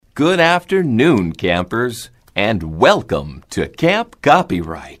Good afternoon, campers, and welcome to Camp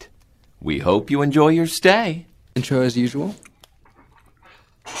Copyright. We hope you enjoy your stay. Intro as usual.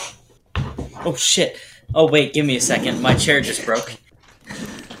 Oh shit. Oh wait, give me a second. My chair just broke.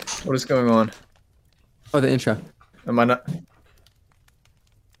 What is going on? Oh, the intro. Am I not?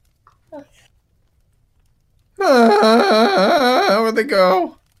 Where'd they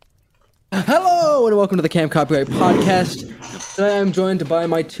go? Hello, and welcome to the Camp Copyright Podcast. Today I'm joined by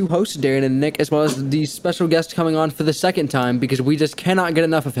my two hosts, Darren and Nick, as well as the special guest coming on for the second time because we just cannot get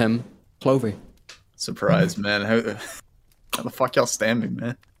enough of him, Klover. Surprise, man. How the fuck y'all standing,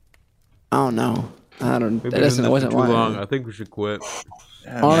 man? Oh no, I don't. We've That been doesn't. doing It this wasn't for too long. why. I think we should quit.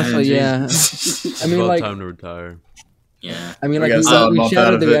 Honestly, yeah. It's I mean, about like, time to retire. Yeah. I mean, We like, gotta sell a we month out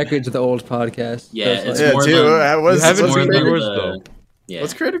shattered of the it. records of the old podcast. Yeah, So it's Yeah, more dude. than... What's, You haven't what's seen creative, yours, the- though. Yeah.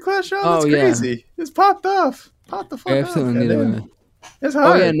 what's Creative Clash show? Oh, That's yeah. crazy. It's popped off. Pop the fuck we off. absolutely need goddamn. it. It's Oh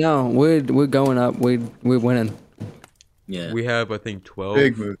hard. yeah, no, we're going up. We're winning. Yeah. We have, I think, 12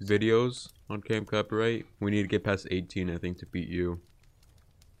 Big moves. videos on Camp Copyright. We need to get past 18, I think, to beat you.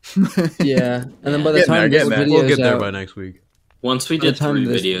 Yeah, and then by the Getting time there, this getting there. video's We'll get there out, by next week. Once we By the did time 3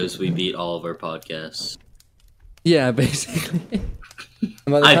 this- videos, we beat all of our podcasts. yeah, basically. And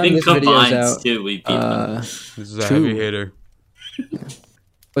by the I time think this video's combined out, too, we beat them. This is a True. heavy hitter. by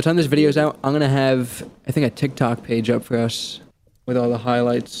the time this video's out, I'm gonna have I think a TikTok page up for us with all the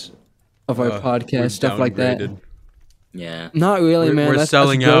highlights of our We're podcast, stuff like that. downgraded. Yeah. Not really, We're- man. we're that's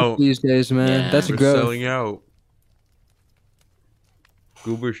selling growth out. these days, man. Yeah. That's We're growth. selling out.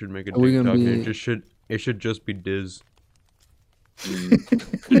 Goober should make a Are we gonna TikTok and be- it should just be Diz.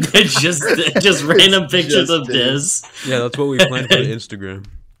 just random pictures Just of Diz. Yeah, that's what we planned for the Instagram.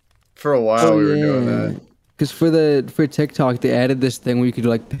 For a while, we were doing that. Because for TikTok, they added this thing where you could do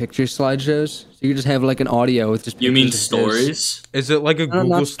like picture slideshows. So you could just have like an audio with just. You mean pictures of this. stories? Is it like a No, Google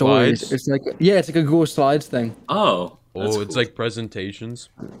not stories. Slides? It's like it's like a Google Slides thing. Oh. that's Oh, it's cool. like presentations.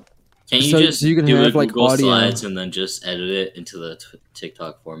 Can you so- just so you can do have, a like, Google audio. Slides and then just edit it into the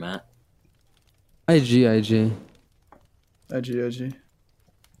TikTok format? IG. IG.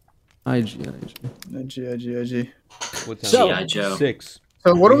 What time? So- G.I. Joe. 6.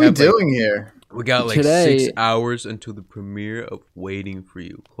 So what are we have, like- doing here? We got like Today- 6 hours until the premiere of Waiting for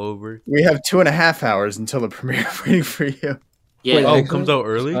You, Clover. We have 2.5 hours until the premiere of Waiting for You. Yeah. Wait, Oh, it actually? comes out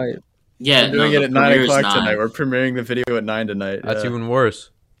early? Alright. yeah. We're doing no, it the at 9 premiere's o'clock 9. tonight. We're premiering the video at 9 tonight. That's even worse.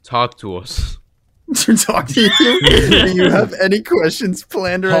 Talk to us. To talk to you. Do you have any questions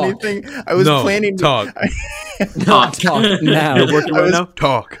planned or Talk. anything? I was No, planning to talk. Talk now. You're working I right was- now?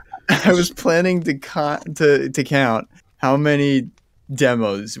 Talk. I was planning to count how many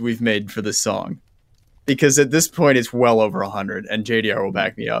demos we've made for this song, because at this point it's well over 100, and JDR will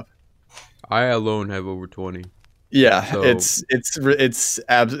back me up. I alone have over 20. Yeah, So- it's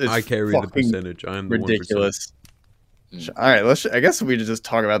I carry the fucking percentage. I'm the ridiculous. Mm. All right, I guess we just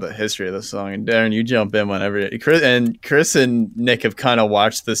talk about the history of the song, and Darren, you jump in whenever. Chris and Nick have kind of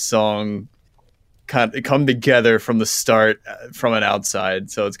watched this song come together from the start, from an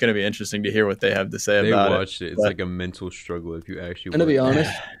outside. So it's going to be interesting to hear what they have to say 100%. They about watched it. It's but- like a mental struggle if you actually I'm gonna be watch it.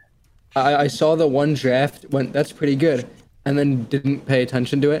 honest. I saw the one draft, went that's pretty good, and then didn't pay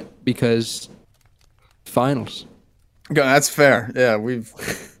attention to it because finals. That's fair. Yeah, we've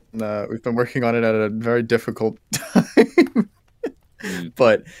been working on it at a very difficult time,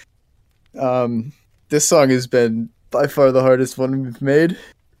 but this song has been by far the hardest one we've made.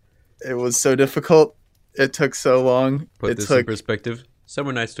 It was so difficult. It took so long. Put It this in took perspective.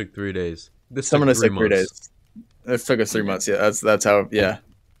 Summer Nights took 3 days. This Summer took Nights 3 took 3 months. days. It took us 3 months. Yeah, that's how. Yeah,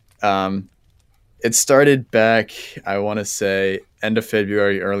 it started back. I want to say end of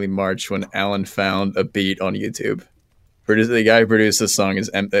February, early March, when Alan found a beat on YouTube. The guy who produced this song is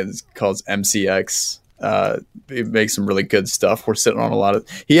called MCX. He makes some really good stuff. We're sitting on a lot of.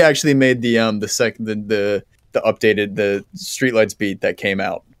 He actually made the updated the Streetlights beat that came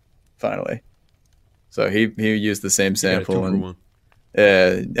out finally. So he used the same You got a 2 sample for and 1.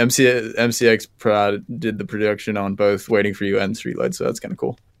 MCX Prod did the production on both Waiting for You and Streetlights, so that's kind of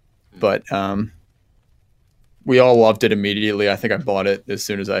cool. But we all loved it immediately. I think I bought it as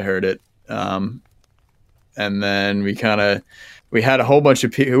soon as I heard it. And then we had a whole bunch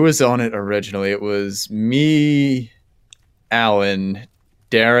of people. Who was on it originally? It was me, Alan,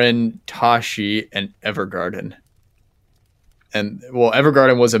 Darren, Tashi, and Evergarden. And well,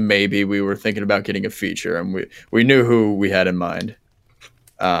 Evergarden was a maybe. We were thinking about getting a feature, and we knew who we had in mind.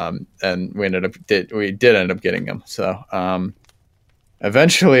 And we did end up getting him. So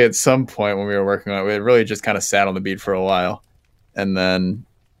eventually, at some point when we were working on it, we really just kind of sat on the beat for a while, and then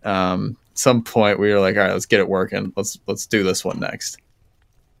some point we were like, all right, let's get it working. Let's do this one next.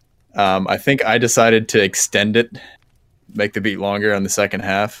 I think I decided to extend it, make the beat longer on the second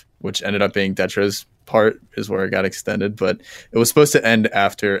half, which ended up being Detra's part is where it got extended. But it was supposed to end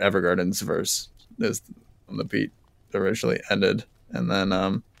after Evergarden's verse is on the beat originally ended, and then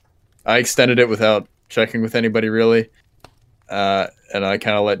I extended it without checking with anybody really. And I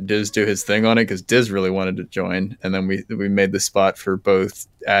kind of let Diz do his thing on it because Diz really wanted to join, and then we made the spot for both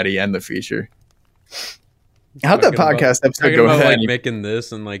Addy and the feature. How'd that podcast episode go? About, like making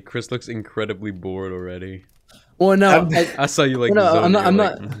this, and like Chris looks incredibly bored already. Well, no, I saw you like. No, I'm zoning,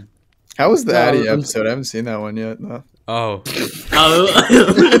 not. like, How was the Addy episode? I haven't seen that one yet. No. Oh.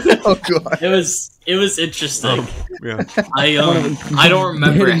 Oh god. It was interesting. Yeah. I don't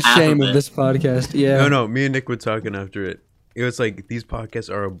remember hidden half shame of of it. this podcast. Yeah. No. Me and Nick were talking after it. It was like these podcasts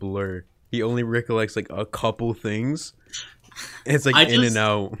are a blur. He only recollects like a couple things. It's like in and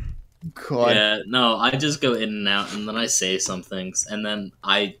out. God. Yeah, no, I just go in and out, and then I say some things, and then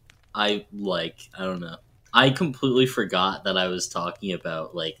I don't know. I completely forgot that I was talking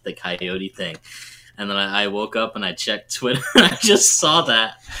about like the coyote thing, and then I woke up and I checked Twitter, and I just saw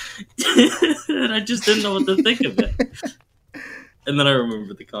that, and I just didn't know what to think of it. And then I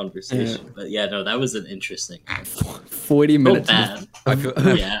remembered the conversation. Yeah. But yeah, no, that was an interesting. 40 minutes. Bad. I feel,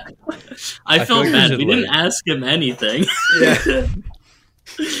 Yeah, I felt like bad. We didn't ask him anything. Yeah.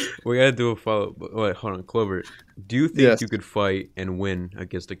 We gotta do a follow. Wait, hold on, Klover. Do you think you could fight and win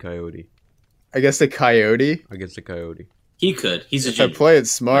against a coyote? Against a coyote? Against a coyote. He could. He's a If I genius. play it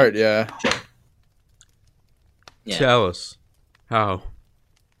smart, yeah. Yeah. Tell us how.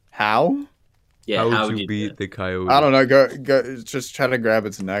 How? Yeah, how would do you beat the coyote? I don't know. Go. Just try to grab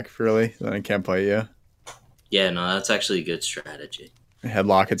its neck, really. Then it can't play you. Yeah, no, that's actually a good strategy.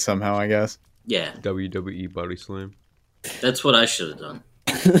 Headlock it somehow, I guess. Yeah, WWE body slam that's what I should have done.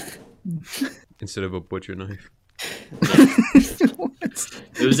 instead of a butcher knife.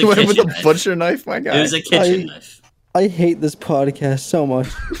 It was a You went with kitchen a knife. butcher knife, my guy. It was a kitchen knife. I hate this podcast so much.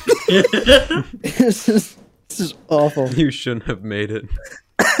 This is awful. You shouldn't have made it.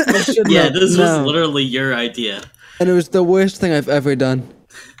 Yeah, this was No. literally your idea. And it was the worst thing I've ever done.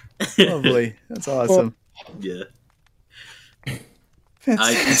 Lovely. That's awesome. Yeah.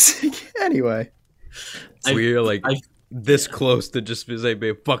 Fantastic. Anyway. We are like this close to just say,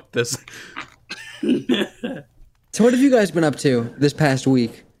 babe, fuck this. So what have you guys been up to this past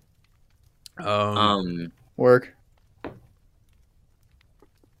week? Work.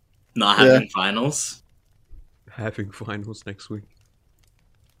 Not having finals. Having finals next week.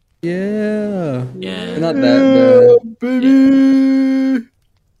 Yeah. Yeah. They're not that bad. Baby.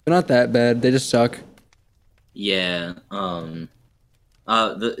 They're not that bad. They just suck. Yeah.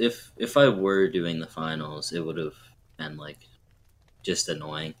 If I were doing the finals, it would have been like just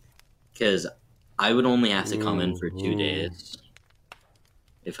annoying because I would only have to come in for 2 days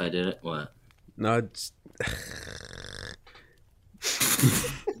if I did it. What? No, it's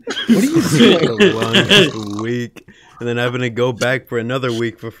What are you like doing? a long week, and then having to go back for another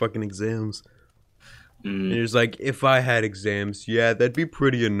week for fucking exams. And it's like, if I had exams, yeah, that'd be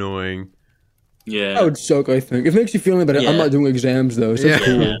pretty annoying. Yeah. That would suck, I think. It makes you feel any better. Yeah. I'm not doing exams, though, so it's Yeah.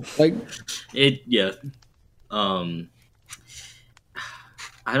 cool. Yeah. Like, Yeah.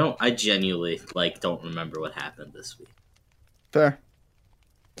 I genuinely don't remember what happened this week. Fair.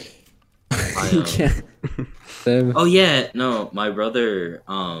 you can't. Same. Oh yeah, no, my brother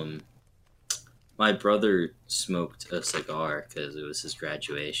smoked a cigar because it was his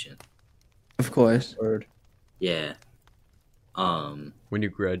graduation. Of course. Word. Yeah. When you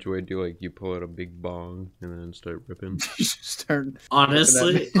graduate, you pull out a big bong and then start ripping. Start.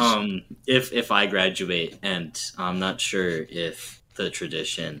 Honestly, if I graduate, and I'm not sure if the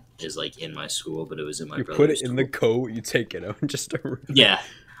tradition is in my school, but it was in my You brother's put it in the school. coat, you take it out, and just start ripping. Yeah.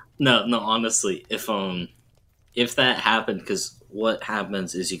 No, honestly, if that happened, because what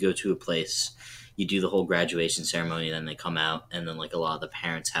happens is you go to a place, you do the whole graduation ceremony, then they come out, and then a lot of the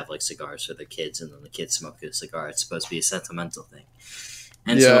parents have cigars for their kids, and then the kids smoke a cigar. It's supposed to be a sentimental thing.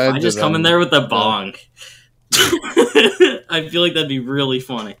 And so Yeah, if I just come in there with a bong, I feel like that'd be really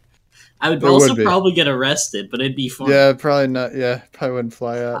funny. I would It also would be. probably get arrested, but it'd be fun. Yeah, probably not. Yeah, probably wouldn't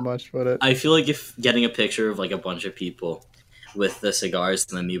fly that much, would it? I feel like if getting a picture of a bunch of people with the cigars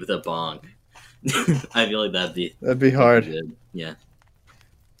and then me with a bong, I feel like that'd be hard. good. Yeah.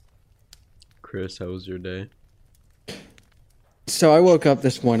 Chris, how was your day? So I woke up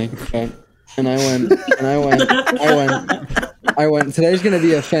this morning, okay, and I went, today's going to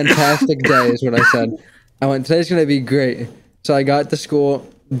be a fantastic day, is what I said. Today's going to be great. So I got to school,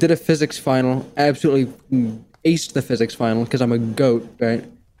 did a physics final, absolutely aced the physics final because I'm a goat, right?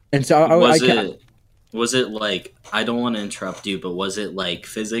 And so Was it like, I don't want to interrupt you, but was it like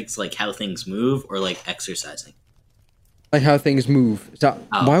physics, like how things move, or like exercising? Like how things move. So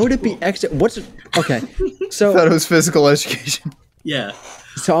Oh, why would it be cool. extra? What's it? Okay, I so thought it was physical education. Yeah.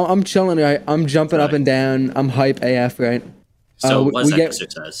 so I'm chilling, right? I'm jumping up Right. and down. I'm hype AF, right? So it was we get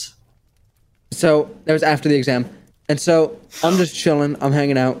exercise. so that was after the exam, and so I'm just chilling. I'm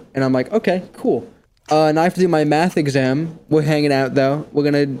hanging out, and I'm like, okay, cool. And I have to do my math exam. We're hanging out though. We're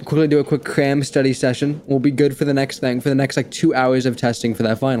gonna quickly do a quick cram study session. We'll be good for the next thing, for the next like 2 hours of testing for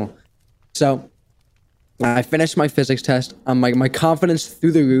that final. So I finished my physics test. I'm like, my confidence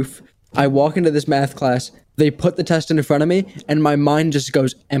through the roof. I walk into this math class. They put the test in front of me, and my mind just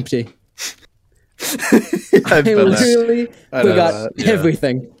goes empty. I've I been there. literally I know forgot that. Yeah.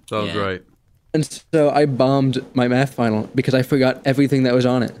 everything. Sounds Yeah. right. And so I bombed my math final because I forgot everything that was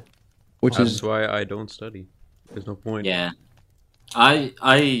on it. Which That's is why I don't study. There's no point. Yeah.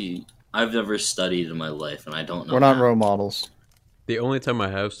 I've never studied in my life, and I don't know. We're not how. role models. The only time I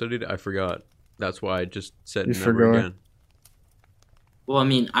have studied, I forgot. That's why I just said You never forgot. again. Well, I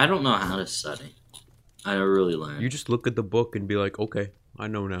mean, I don't know how to study. I never really learned. You just look at the book and be like, okay, I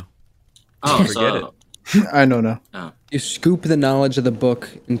know now. Oh, forget so I know now. you scoop the knowledge of the book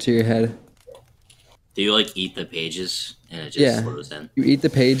into your head. do you like eat the pages and it just Yeah. flows in? You eat the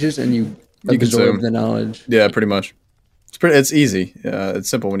pages and you You absorb consume. the knowledge. Yeah, pretty much. It's easy. It's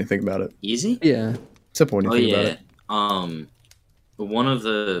simple when you think about it. Easy? Yeah. Simple when you Oh think about yeah. it. One of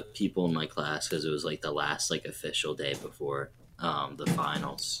the people in my class, because it was like the last like official day before the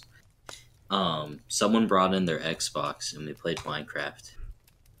finals. Someone brought in their Xbox and we played Minecraft,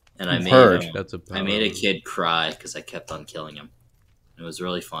 and I made Heard. That's a I made a kid cry because I kept on killing him. It was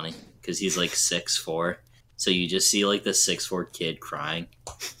really funny because he's like 6'4", so you just see like the 6'4" kid crying,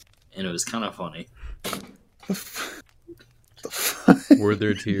 and it was kind of funny. Were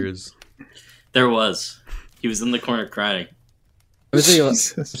there tears? There was. He was in the corner crying. Let's see,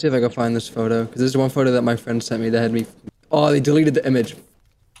 Jesus. let's see if I can find this photo. Because there's one photo that my friend sent me that had me. Oh, they deleted the image.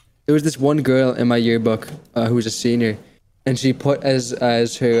 There was this one girl in my yearbook who was a senior, and she put as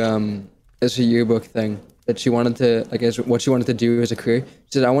her yearbook thing that she wanted to, like, as what she wanted to do as a career.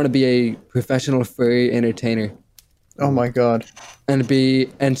 She said, "I want to be a professional furry entertainer." Oh my god. And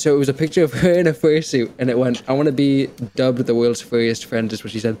so it was a picture of her in a fursuit, and it went, "I want to be dubbed the world's furriest friend," is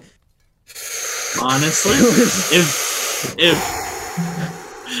what she said. Honestly, if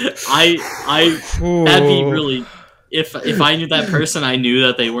that'd be really, if I knew that person, I knew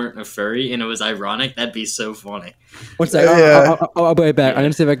that they weren't a furry, and it was ironic. That'd be so funny. What's that? Yeah. I'll be right back. Yeah. I'm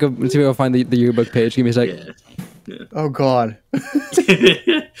gonna see if I can find the yearbook page. Give me a sec. Yeah. Oh god.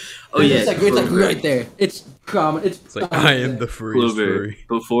 Oh yeah. It's like right there. It's common. It's like, I am the freest Klover,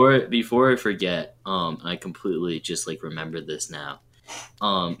 furry. before I forget, I completely just like remembered this now.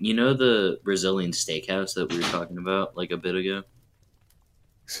 You know the Brazilian steakhouse that we were talking about like a bit ago?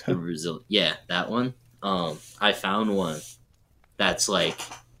 The yeah, that one. I found one that's like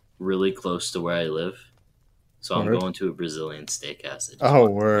really close to where I live. So I'm Word. going to a Brazilian steakhouse. I just Oh, wanted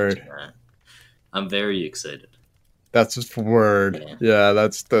to word. mention that. I'm very excited. That's just word. Yeah. Yeah,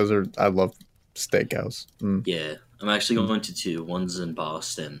 those are. I love steakhouse. Mm. Yeah, I'm actually going to two. One's in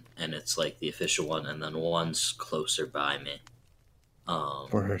Boston, and it's like the official one, and then one's closer by me.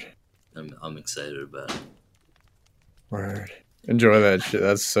 Word. I'm excited about it. Word. Enjoy that shit.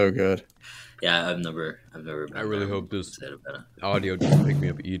 That's so good. Yeah, I've never been. I really there. hope I'm this excited about it. audio doesn't pick me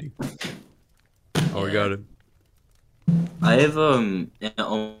up eating. Oh, we Yeah. got it. I have an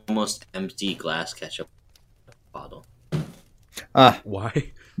almost empty glass ketchup bottle.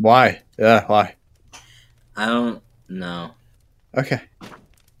 Why? Why? Yeah, why? I don't know. Okay.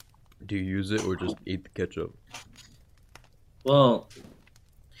 Do you use it or just eat the ketchup? Well,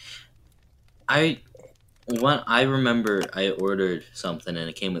 I remember I ordered something and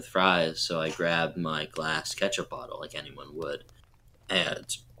it came with fries, so I grabbed my glass ketchup bottle like anyone would, and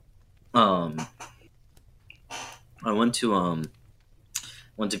I went to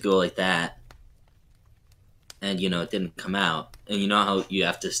go like that, and it didn't come out, and you know how you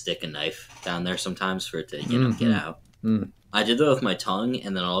have to stick a knife down there sometimes for it to get out. Mm. I did that with my tongue,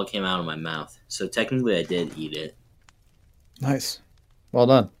 and then it all came out of my mouth. So technically, I did eat it. Nice. Well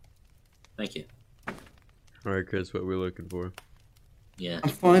done. Thank you. All right, Chris, what we're looking for? Yeah. I'm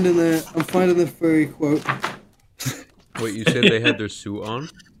finding the furry quote. Wait, you said they had their suit on?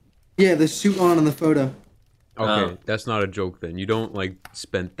 Yeah, the suit on in the photo. Okay, that's not a joke then. You don't like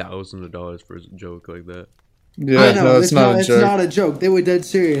spend thousands of dollars for a joke like that. Yeah, I know, no, it's not a joke. It's not a joke. They were dead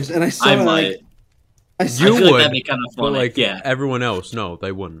serious, and I saw I it. might. I I saw You feel like would, that'd be kind of But funny. like yeah. everyone else, no,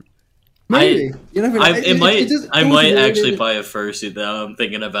 they wouldn't. Maybe. You never know. I might It I was might weird. actually buy a fursuit now. I'm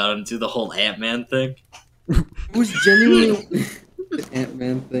thinking about it and do the whole Ant-Man thing It was genuinely the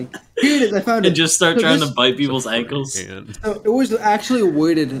Ant-Man thing. Here it is. I found and it. just start So trying this- to bite people's ankles. And So it was actually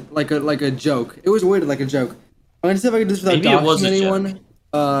worded like a joke. It was worded like a joke. I'm gonna see if I can do this without Maybe it was doxing a joke.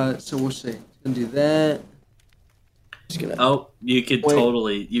 anyone. So we'll see. Gonna do that. Just gonna. Oh, you could Wait.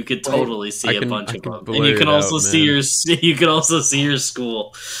 totally see I a can- bunch I of can them, and blur you can it also out, see man. you can also see your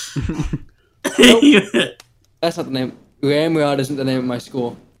school. That's not the name. Ramrod isn't the name of my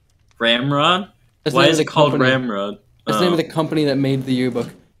school. Ramrod? That's the Why name is of it the called company. Ramrod? That's the name of the company that made the yearbook.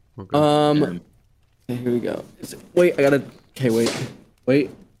 okay. Okay, here we go. Wait, I gotta. Okay, wait.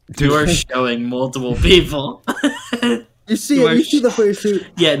 You are showing multiple people. You see You it? are You see the fursuit?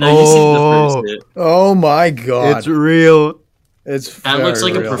 Yeah, no, you see Oh. the first. Oh my god. It's real. It's That looks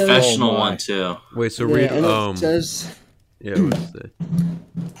like very a real. professional Oh my. one too. Wait, so Yeah, read and it says, yeah, what's that?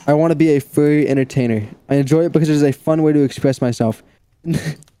 "I want to be a furry entertainer. I enjoy it because it is a fun way to express myself."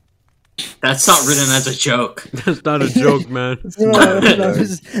 That's not written as a joke. That's not a joke, man.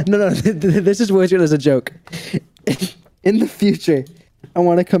 No, this is worded as a joke. In the future, I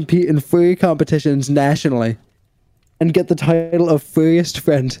want to compete in furry competitions nationally and get the title of furriest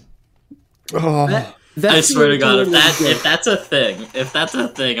friend. Oh. I swear to God, if that's a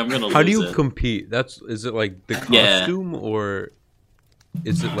thing, I'm gonna lose How do you it. compete? Is it like the Yeah. costume or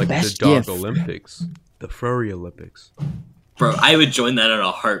is it like Best the dog gift. Olympics? The furry Olympics. Bro, I would join that in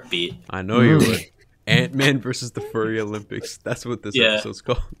a heartbeat. I know you would. Ant-Man versus the furry Olympics. That's what this Yeah. episode's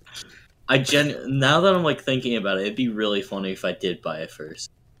called. Now that I'm like thinking about it, it'd be really funny if I did buy it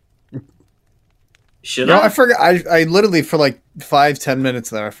first. Should No, I? I forgot. I literally for like 5-10 minutes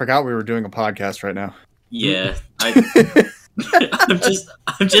there, I forgot we were doing a podcast right now. Yeah, I'm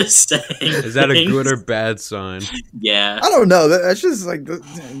just saying. Is that a good or things. bad sign? Yeah, I don't know. That's just like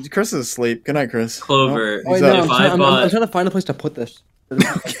Chris is asleep. Good night, Chris. Klover. Oh, he's Wait, up. no, if I'm I trying to find a place to put this.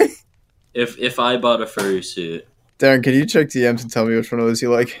 Okay. if I bought a furry suit, Darren, can you check DMs and tell me which one of those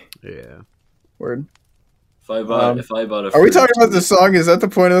you like? Yeah. Word. if I bought a Are we furry talking about suit- the song? Is that the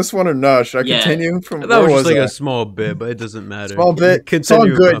point of this one or no? Should I Yeah. continue from That where was just like I? a small bit, but it doesn't matter. Small bit.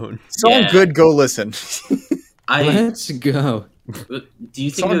 Continue Song good. on. Song Yeah. good. Go listen. Let's go. Do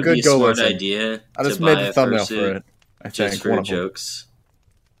you think Song it would good, be a go smart listen. idea I just to made buy the a thumbnail fursuit for it. I just think for one of them. jokes?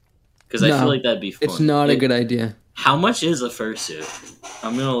 Because I No, feel like that'd be fun. It's not a good idea. How much is a fursuit?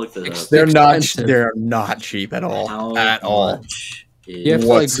 I'm gonna look that up. They're not. Expensive. They're not cheap at all. How At all. much You have is to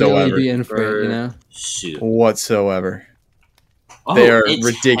like Whatsoever. really be in for it, you know. suit? Whatsoever. Oh, They are it's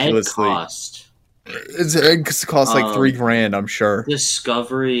ridiculously- head cost. It costs like $3,000. I'm sure.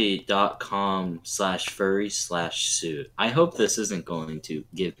 Discovery.com/furry/suit. I hope this isn't going to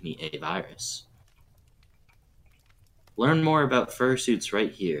give me a virus. Learn more about fursuits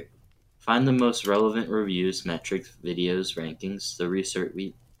right here. Find the most relevant reviews, metrics, videos, rankings, the research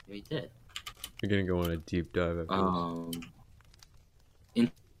we did. You're gonna go on a deep dive after this.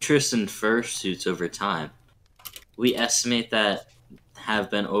 Interest in fursuits over time. We estimate that have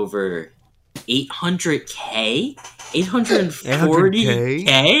been over 800K? 840K?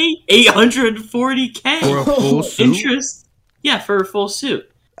 840K? For a full suit? Interest? Yeah, for a full suit.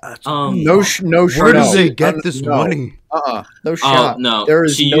 No Where shot. do they No, get this no. money? No shot. no. There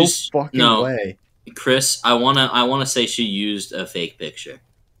is She no used- fucking no. way. Chris, I wanna say she used a fake picture.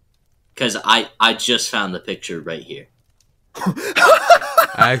 Cause I just found the picture right here.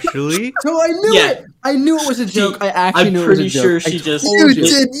 Actually, So I knew Yeah. it. I knew it was a joke. I actually I'm knew it was a pretty joke. sure I she just- told You you.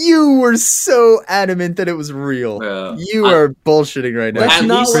 did. You were so adamant that it was real. Bro, You I- are bullshitting right now. That's At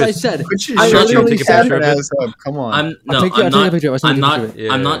not least- what I said. Put your I'm shut not your gonna take a picture fat of it. ass up. Come on. I'm I'll take a picture. I'll send you a picture of it.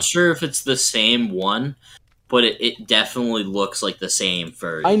 Yeah. I'm not sure if it's the same one, but it definitely looks like the same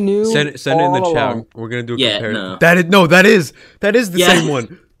furry. I knew. send it in the all chat. along. We're gonna do a Yeah, comparison. no. That is the Yeah. same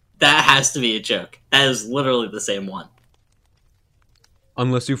one. That has to be a joke. That is literally the same one.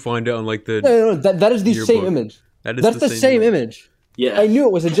 Unless you find it on like the No, that is the Yearbook. same image. that is That's the same image. Yeah. I knew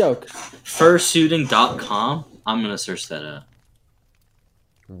it was a joke. Fursuiting.com. I'm gonna search that up.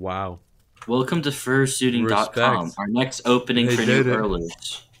 Wow. Welcome to fursuiting.com. Respect. Our next opening They for new did it.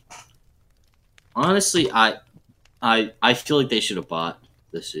 hurlers. Honestly, I feel like they should have bought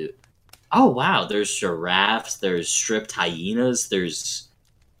the suit. Oh wow, there's giraffes, there's stripped hyenas, there's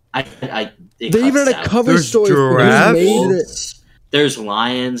it They cuts even had a out. cover There's story. for it. giraffes? They made it. Bulls, there's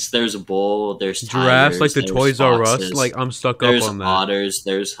lions, there's a bull, there's Giraffes tigers, like the there's Toys R Us. foxes, Like I'm stuck there's up on that. otters,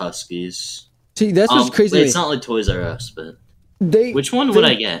 there's huskies. See, that's what's crazy. to It's me. not like Toys R Us, but They, which one would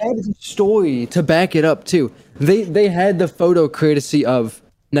they I get? had a story to back it up too. They had the photo courtesy of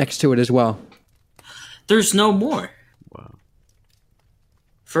next to it as well. There's no more. Wow.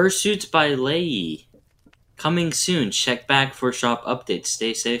 Fursuits by Lei. Coming soon. Check back for shop updates.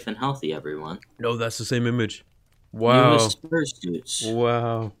 Stay safe and healthy, everyone. No, that's the same image. Wow. Newest fursuits.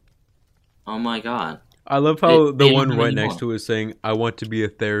 Wow. Oh my god. I love how They the one don't have right any next more. to it is saying, I want to be a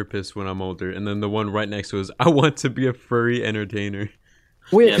therapist when I'm older. And then the one right next to it is, I want to be a furry entertainer.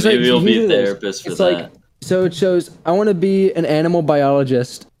 Wait, Yeah, 'cause, maybe you'll be a usually this, therapist for it's that. like, so it shows, I want to be an animal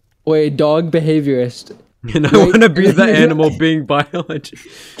biologist or a dog behaviorist. And I Right? want to be the animal being biology.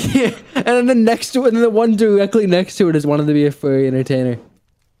 Yeah, and then the next to it, and then the one directly next to it is wanting to be a furry entertainer.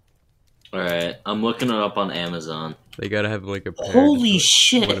 Alright, I'm looking it up on Amazon. They gotta have like a pair. Holy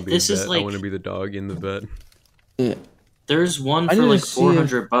just like, I wanna shit, be this a is vet. like- I want to be the dog in the vet. Yeah. There's one I for need to like see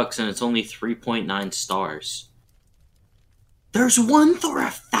 $400 and it's only 3.9 stars. There's one for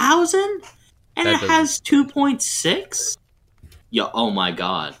 1,000? And That it has 2.6? Yeah, oh my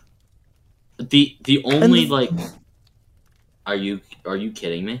god. The only And- like are you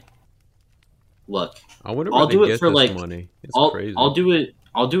kidding me? Look, I wonder I'll where do they it get for, this like, money. It's I'll crazy.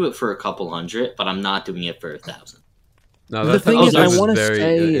 I'll do it for a couple hundred, but I'm not doing it for 1,000. No, The that thing type of is, I stuff wanna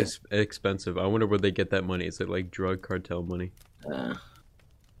very say- expensive. I wonder where they get that money. Is it like drug cartel money?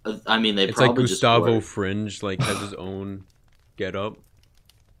 I mean, they It's like probably Gustavo just Fringe, like has his own get up. I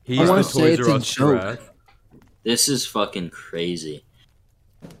He's wanna the say Toys it's R a Us joke. giraffe. This is fucking crazy.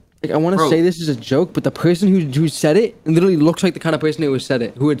 Like, I want to Bro. say this is a joke, but the person who said it literally looks like the kind of person who said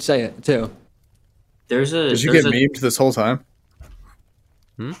it, who would say it too. There's a Did you there's get a- memed this whole time?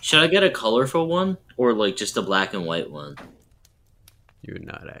 Should I get a colorful one or like just a black and white one? You're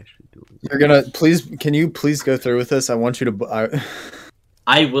not actually doing. You're gonna please. Can you please go through with this? I want you to.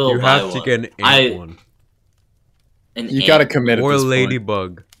 I will You buy have to one. get an ant I- one An You ant. gotta commit at or a this point.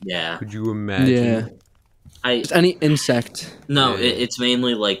 ladybug. Yeah. Could you imagine? Yeah, I just any insect. no. Yeah. It's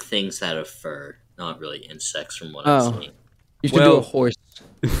mainly like things that have fur, not really insects, from what Oh. I've seen. You should do Well- a horse.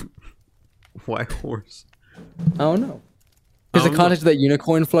 Why horse? I don't know. Because the don't context of that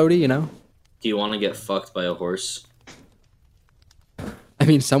unicorn floaty, you know. Do you want to get fucked by a horse? I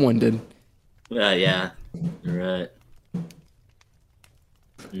mean, someone did. Yeah. You're right.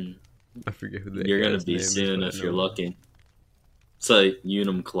 I forget who that You're gonna guy's be name is, soon but I if you're know. looking. It's a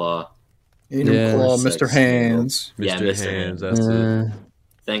Unum Claw. Enum Yeah. Claw, Sex Mr. Hands. Yeah, Mr. Mr. Hands. Hands. That's it.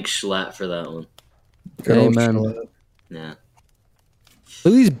 Thanks, Schlatt, for that one. Good old Amen. Charlotte. Yeah.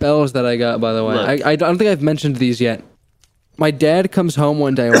 Look at these bells that I got, by the way. Look. I don't think I've mentioned these yet. My dad comes home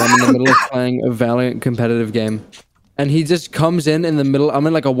one day while I'm in the middle of playing a Valiant competitive game. And he just comes in the middle. I'm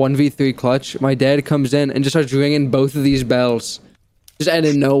in like a 1v3 clutch. My dad comes in and just starts ringing both of these bells. Just out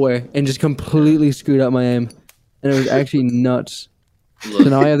of nowhere. And just completely screwed up my aim. And it was actually nuts. So Look,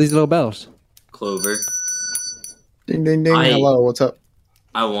 now I have these little bells. Clover. Ding ding ding. I- Hello, what's up?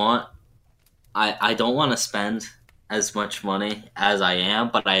 I don't want to spend as much money as I am,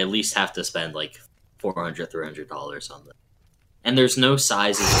 but I at least have to spend like $400-$300 on this. And there's no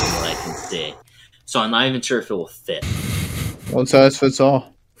sizes from what I can see. So I'm not even sure if it will fit One size fits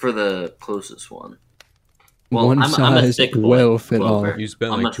all. for the closest one. Well, One I'm a size thick boy, will fit all. Clover. You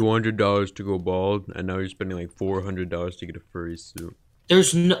spent I'm like a- $200 to go bald, and now you're spending like $400 to get a furry suit.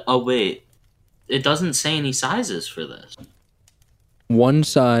 There's no. Oh wait, it doesn't say any sizes for this. One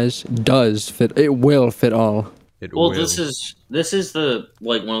size does fit. It will fit all. It Well, will. this is the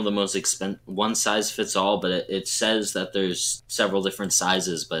like one of the most one size fits all, but it says that there's several different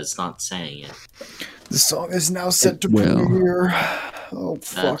sizes, but it's not saying it. The song is now set to will. premiere. Oh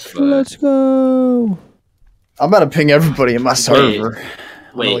fuck! That's fucked. Let's go. I'm about to ping everybody in my server.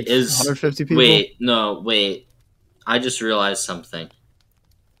 Wait, Like is 150 people? wait. I just realized something.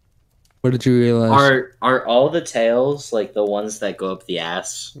 What did you realize? Are all the tails like the ones that go up the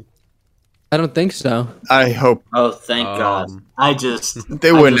ass? I don't think so. I hope Oh, thank God! I just they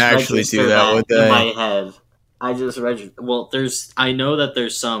I wouldn't just actually registered do that, would in they? my head. I just registered. Well, I know that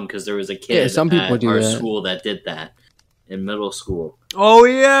there's some because there was a kid Yeah, some people at do our that. school that did that in middle school. Oh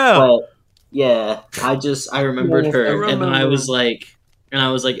yeah. But yeah, I remembered Yes, her, I and then I remember. was like,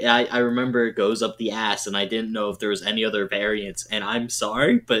 I remember it goes up the ass, and I didn't know if there was any other variants. And I'm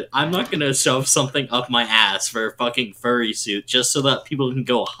sorry, but I'm not gonna shove something up my ass for a fucking furry suit just so that people can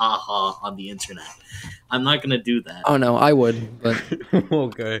go ha ha on the internet. I'm not gonna do that. Oh no, I would, but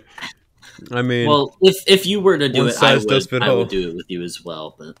Okay. I mean, Well, if you were to do One it, I size does fit would all. do it with you as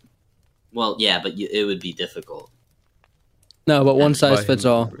well. But yeah, but it would be difficult. no, but one size buy fits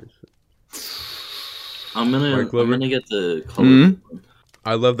him all. the bracelet. I'm Right, Klover? gonna get the color. Hmm?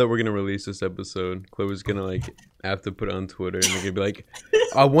 I love that we're gonna release this episode. Clover's gonna like have to put it on Twitter, and they're gonna be like,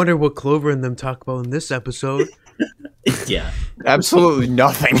 "I wonder what Clover and them talk about in this episode." Yeah. Absolutely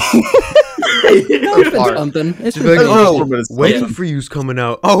nothing. It's far. something. It's Just be like, pretty oh, But it's waiting for you's coming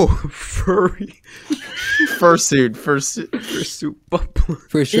out. Oh, furry. fursuit. Fursuit bubble.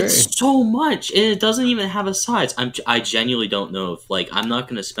 for sure. It's so much, and it doesn't even have a size. I genuinely don't know if I'm not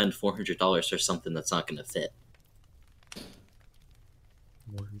going to spend $400 for something that's not going to fit.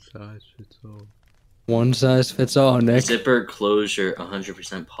 One size fits all. One size fits all, Nick. Zipper closure,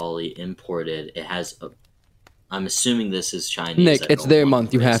 100% poly, imported. It has a. I'm assuming this is Chinese. Nick, I it's don't their want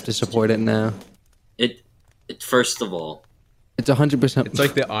month. You have to racist. support it now. It. First of all, It's 100%. It's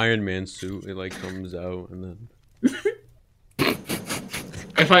like the Iron Man suit. It like comes out and then.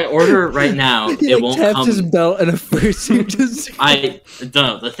 if I order it right now, he it won't taps come. his belt and a fursuit just.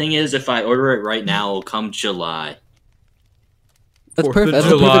 The thing is, if I order it right now, it'll come July. That's 4th perfect. of That's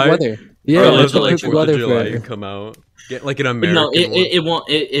July. perfect weather. Yeah, Early that's to the like perfect 4th weather of July, for you it. come out. Get like an But American no, one. it won't.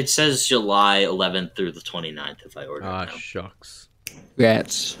 It says July 11th through the 29th if I order Ah, it now. shucks.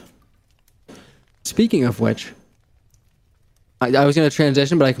 Rats. Speaking of which, I was going to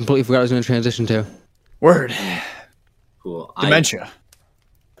transition, but I completely forgot I was going to transition to. Word. Cool. Dementia.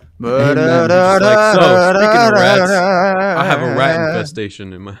 Just like, so, speaking of rats, I have a rat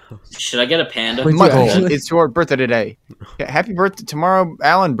infestation in my house. Should I get a panda? Wait, Michael, Actually- it's your birthday today. Yeah, happy birthday tomorrow,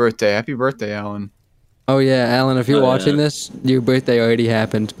 Alan birthday. Happy birthday, Alan. Oh yeah, Alan, if you're Oh, yeah. watching this, your birthday already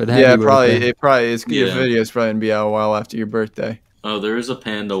happened. But happy Yeah, birthday. it probably is. Your Yeah. video's probably gonna be out a while after your birthday. Oh, there is a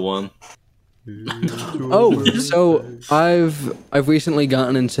panda one. Oh, so I've recently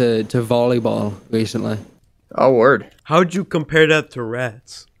gotten into volleyball recently. Oh, word. How'd you compare that to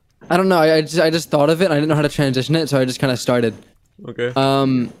rats? I don't know. I just thought of it. And I didn't know how to transition it, so I just kind of started. Okay.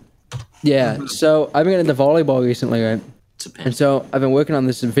 Yeah. So I've been getting into volleyball recently, right? It's a And panda. so I've been working on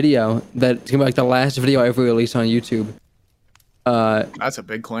this video that's gonna be like the last video I ever released on YouTube. That's a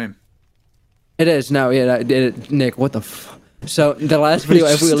big claim. It is now. Yeah, Nick. What the? So the last video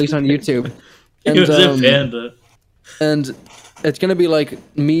I ever released on YouTube, It was a panda. and it's gonna be like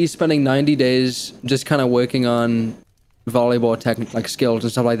me spending 90 days just kind of working on volleyball technique, like skills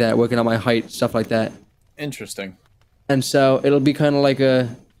and stuff like that, working on my height, stuff like that. Interesting. And so it'll be kind of like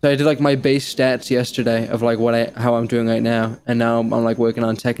so I did like my base stats yesterday of like how I'm doing right now, and now I'm like working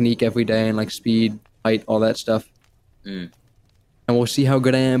on technique every day and like speed, height, all that stuff. Mm. And we'll see how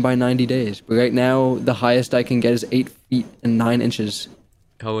good I am by 90 days. But right now, the highest I can get is 8 feet and 9 inches.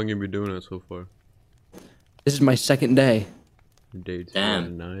 How long have you been doing it so far? This is my second day. Day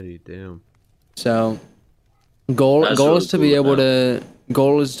Damn. 90, damn. So goal That's is really to be cool,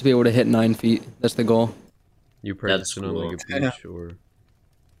 able to hit 9 feet. That's the goal. You practicing on like a cool. beach or?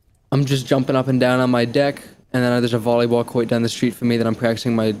 I'm just jumping up and down on my deck, and then there's a volleyball court down the street for me that I'm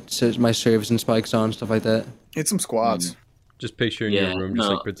practicing my serves and spikes on, stuff like that. Hit some squats. Just picture in Yeah, your room, just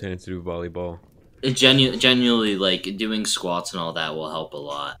no. like pretending to do volleyball. It genuinely, like, doing squats and all that will help a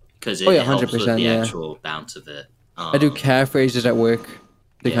lot. Because it, Oh, yeah, it helps with 100%, the yeah. actual bounce of it. I do calf raises at work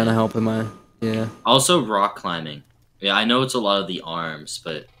to Yeah. kind of help with my Also, rock climbing. Yeah, I know it's a lot of the arms,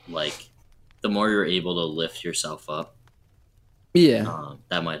 but, like, the more you're able to lift yourself up, yeah.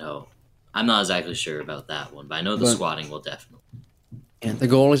 that might help. I'm not exactly sure about that one, but I know the But- squatting will definitely. Yeah, the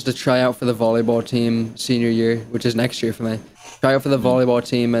goal is to try out for the volleyball team senior year, which is next year for me. Try out for the volleyball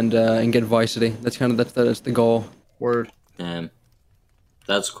team and get varsity. That's the goal. Word. Damn.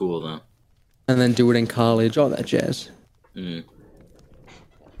 That's cool, though. And then do it in college, all that jazz. Mm.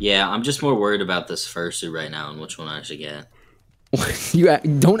 Yeah, I'm just more worried about this fursuit right now and which one I should get.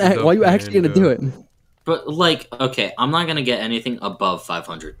 Don't act. The Why are you actually gonna do it? But, like, okay, I'm not gonna get anything above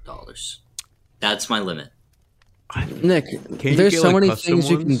 $500. That's my limit. Nick, Can't you there's get, so like, many custom things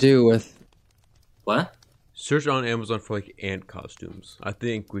you can ones? do with. What? Search on Amazon for like ant costumes. I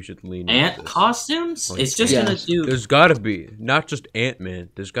think we should lean Ant into this. costumes? Like It's just ants. gonna do. There's gotta be not just Ant-Man.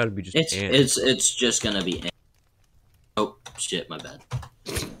 There's gotta be just ants. It's just gonna be. Oh shit! My bad.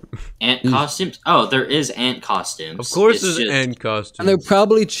 Ant costumes? Oh, there is ant costumes. Of course, It's there's just- ant costumes. And they're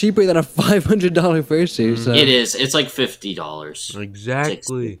probably cheaper than a $500 fursuit. So. It is. It's like $50.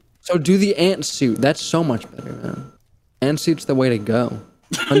 Exactly. So do the ant suit. That's so much better, man. Ant suit's the way to go.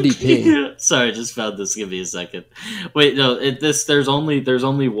 NDP. Sorry, I just found this. Give me a second. Wait, no. There's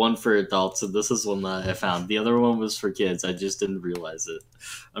only one for adults, and this is one that I found. The other one was for kids. I just didn't realize it.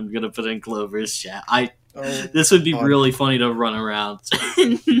 I'm gonna put in Clover's chat. This would be God. really funny to run around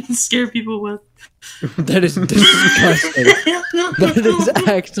and scare people with. That is disgusting. That is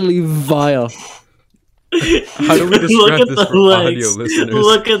actually vile. How do we Look describe at this the for audio legs. listeners?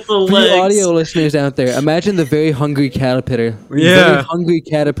 Look at the For legs. you audio listeners out there, imagine the very hungry caterpillar. Yeah. Very hungry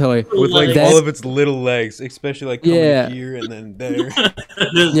caterpillar. With like That- all of its little legs, especially like coming Yeah. here and then there.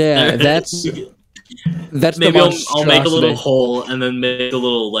 Yeah, that's That's Maybe the I'll make a little monstrosity. hole and then make a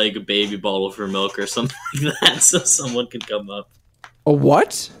little like baby bottle for milk or something like that, so someone could come up. A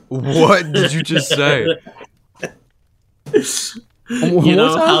what? What did you just say? You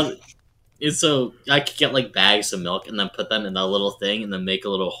know What's how? So I could get like bags of milk and then put them in that little thing and then make a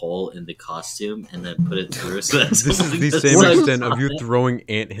little hole in the costume and then put it through. So that This is someone the can same suck extent of on you it. throwing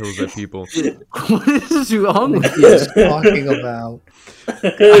anthills at people. What is wrong with What you? are you talking about?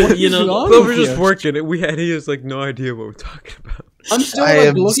 You know, wrong Clover's with just you? working it. He has like no idea what we're talking about. I'm still I like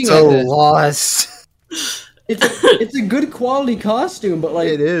am looking so at this. lost. It's a good quality costume, but like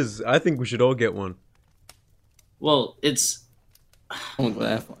It is. I think we should all get one. well, it's I won't go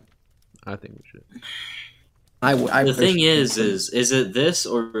that far. I think we should. the thing is it this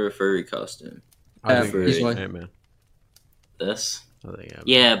or a furry costume? I Yeah, think for it's easily. Ant-Man. This? I think Ant-Man.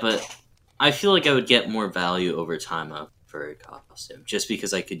 Yeah, but I feel like I would get more value over time out of a furry costume just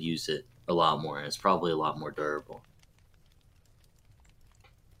because I could use it a lot more and it's probably a lot more durable.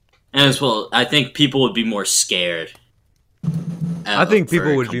 And as well, I think people would be more scared. I think people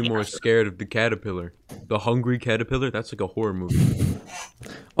furry would be coming more after. scared of the caterpillar. The hungry caterpillar? That's like a horror movie.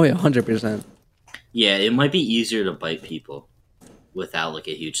 Oh yeah, 100%. Yeah, it might be easier to bite people without like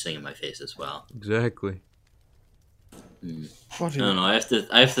a huge thing in my face as well. Exactly. I don't know. I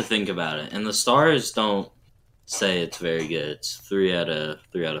have to think about it. And the stars don't say it's very good. It's 3 out of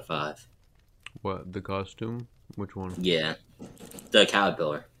 5. What, the costume? Which one? Yeah, the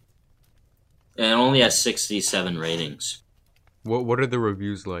caterpillar. And it only has 67 ratings. What are the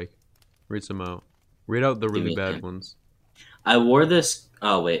reviews like? Read some out. Read out the Give really me a bad hint. ones. I wore this.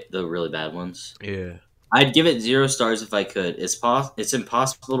 Oh wait, the really bad ones. Yeah. I'd give it 0 stars if I could. It's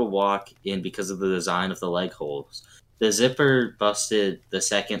impossible to walk in because of the design of the leg holes. The zipper busted the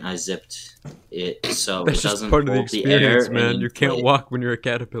second I zipped it, so That's it just doesn't part of the hold the air. experience, and man. You can't inflate. walk when you're a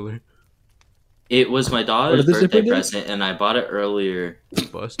caterpillar. It was my What daughter's did the zipper birthday do? present, and I bought it earlier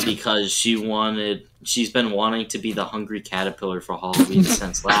Bust. because she's been wanting to be the hungry caterpillar for Halloween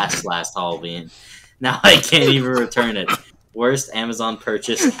since last Halloween. Now I can't even return it. Worst Amazon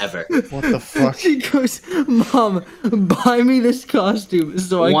purchase ever. What the fuck? She goes, "Mom, buy me this costume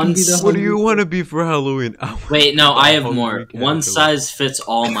so I can be the." What do you want to be for Halloween? Wait, no, I have hungry more. One caterpillar. size fits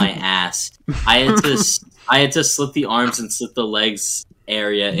all my ass. I had to slit the arms and slit the legs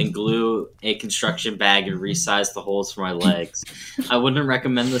area and glue a construction bag and resize the holes for my legs. I wouldn't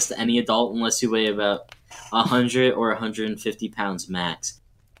recommend this to any adult unless you weigh about 100 or 150 pounds max,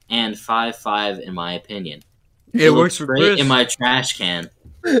 and 5'5" in my opinion. It looks works for great Chris. in my trash can.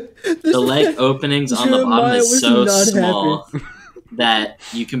 The leg openings on the bottom Jeremiah is was so not small that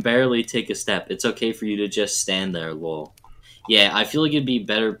you can barely take a step. It's okay for you to just stand there, lol. Yeah, I feel like it'd be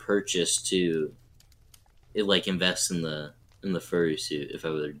better purchase to invest in the furry suit if I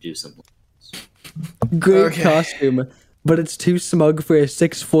were to do something. Great Okay. costume, but it's too smug for a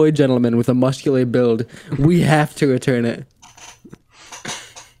 6'4" gentleman with a muscular build. We have to return it.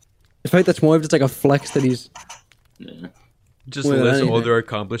 In fact, that's more of just like a flex that he's. Yeah. Just Well, list all anything. their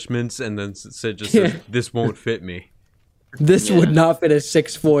accomplishments and then said Yeah. this won't fit me. This Yeah. would not fit a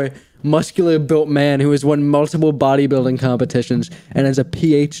 6'4" muscular built man who has won multiple bodybuilding competitions and has a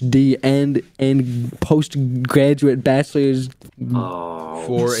PhD and postgraduate bachelor's. Oh,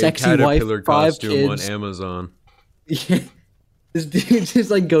 For a Sexy wife, caterpillar 5 costume on kids. Amazon. Yeah. This dude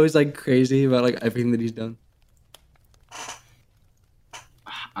just like goes like crazy about like everything that he's done.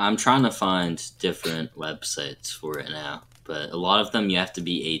 I'm trying to find different websites for it now, but a lot of them you have to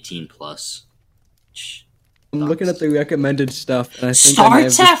be 18 plus. I'm looking at the recommended stuff, and I think I may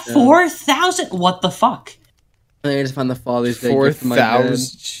have Starts at just, 4,000. What the fuck? I think I just found the Father's Day gift for my dad.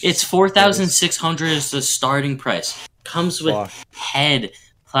 4,000. It's 4,600 is the starting price. Comes with Fuck. head,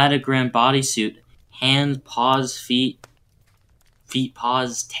 platogram bodysuit, hand, paws, feet,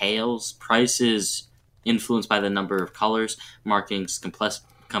 paws, tails. Prices influenced by the number of colors, markings,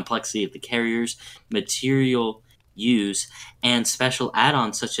 complexity of the carriers, material use, and special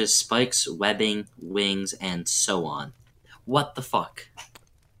add-ons such as spikes, webbing, wings, and so on. What the fuck?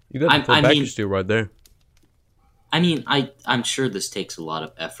 You got the full I package mean- deal right there. I mean, I'm sure this takes a lot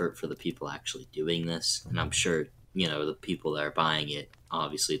of effort for the people actually doing this, and I'm sure, the people that are buying it,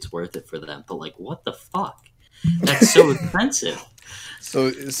 obviously it's worth it for them, but like, what the fuck? That's so expensive.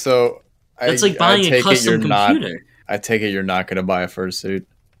 So That's like buying a custom computer. I take it you're not going to buy a fursuit.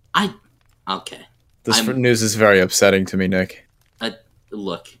 Okay. This news is very upsetting to me, Nick.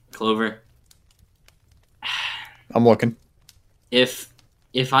 Look, Clover, I'm looking. if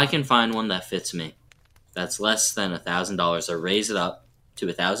I can find one that fits me, that's less than $1,000, or raise it up to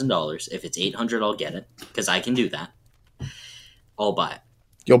 $1,000. If it's $800, I'll get it because I can do that. I'll buy it.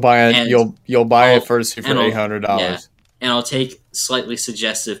 You'll buy it. And You'll buy I'll- it first for and I'll- $800. yeah. And I'll take slightly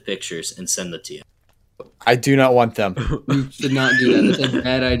suggestive pictures and send them to you. I do not want them. You should not do that. That's a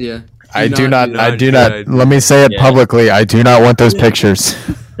bad idea. I do not. do I not do do not. that. Let me say it Yeah. publicly. I do not want those pictures.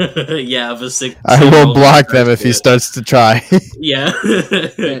 Yeah, of a sick. I will block them if he starts to try. Yeah.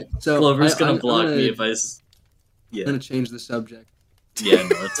 Okay, so Clover's gonna I'm block gonna- me if I. I'm Yeah. gonna change the subject Yeah,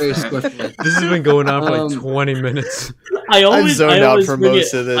 no, it's very fair. swiftly. This has been going on for like Um, 20 minutes. I always, zoned I out always for bring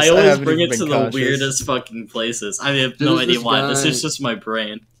most it, of this. I I always haven't bring even it to been the conscious. weirdest fucking places. I have There's no this idea why. This guy- is just my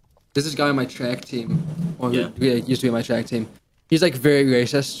brain. There's this guy on my track team, or Yeah. yeah, used to be on my track team. He's like very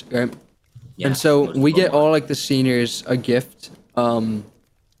racist, right? Yeah, And so most we people get want. all like the seniors a gift,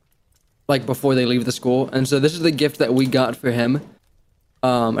 like before they leave the school. And so this is the gift that we got for him.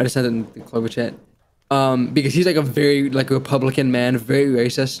 I just sent it in the Klover chat. Because he's like a very like Republican man, very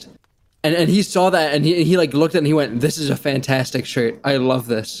racist. And he saw that and he like looked at it and he went, "This is a fantastic shirt. I love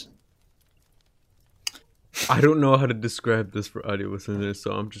this." I don't know how to describe this for audio listeners,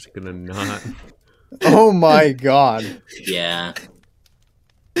 so I'm just gonna not. Oh my god. Yeah.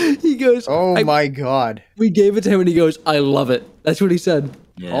 He goes, Oh I- my god. We gave it to him and he goes, "I love it." That's what he said.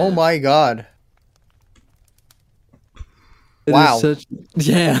 Yeah. Oh my god. It is Wow. such-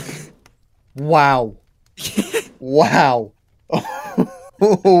 yeah. Wow. Wow.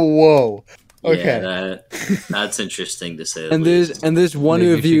 Whoa. Okay. Yeah, that's interesting to say. the And least. there's one Maybe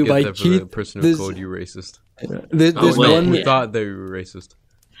you review should get by that for the Keith. person who There's, called you racist. there's Oh, wait, one. yeah. Thought they were racist.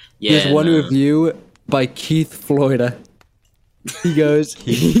 Yeah, There's one no. review by Keith Florida. He goes,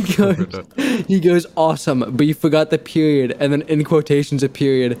 he goes, "Awesome, but you forgot the period, and then in quotations a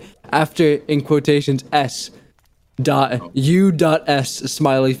period after in quotations s dot u dot s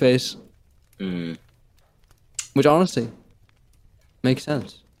smiley face," Mm. which honestly makes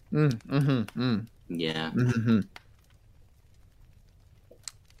sense. Yeah. Mm-hmm.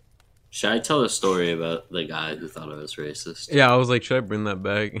 Should I tell a story about the guy who thought I was racist? Yeah, I was like, should I bring that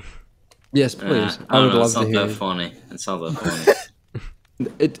back? Yes, please. I don't would know, love it's to not hear. that funny. It's not that funny.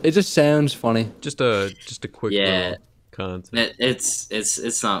 It just sounds funny. Just a quick Yeah. little content.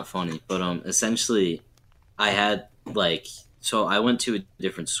 It's not funny, but essentially, I had like so I went to a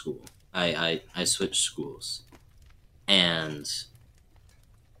different school. I switched schools, and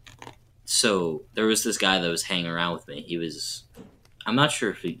so there was this guy that was hanging around with me. He was, I'm not sure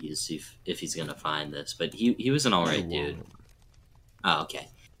if he's gonna find this, but he was an alright dude. Oh, okay.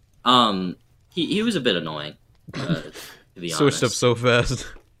 He was a bit annoying. To be Switched up honest. so fast.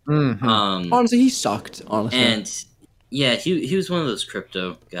 Honestly, he sucked. Honestly, And yeah, he was one of those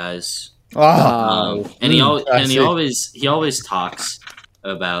crypto guys. Oh. And he I see. always talks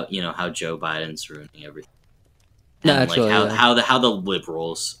about how Joe Biden's ruining everything. And Naturally, like yeah. how the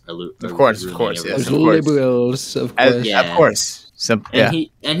liberals are, Of course, ruining yes. everything. Those of course. liberals, of As- course. Yeah. Of course. And Yeah.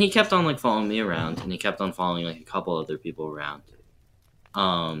 he kept on like following me around, and he kept on following like a couple other people around.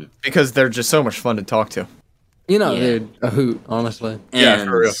 Because they're just so much fun to talk to. You know, Yeah. they're a hoot. Honestly, Yeah, and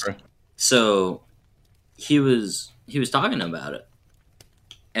for real. For real. So he was talking about it,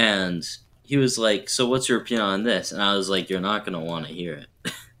 and he was like, "So what's your opinion on this?" And I was like, "You're not gonna want to hear it."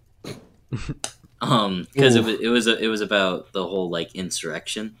 Because it was about the whole like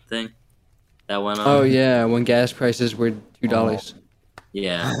insurrection thing that went on. oh yeah, when gas prices were $2.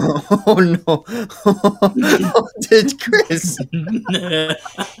 Yeah. Oh no. Did Chris?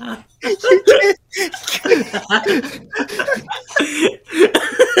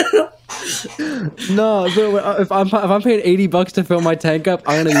 No, but if I'm paying $80 to fill my tank up,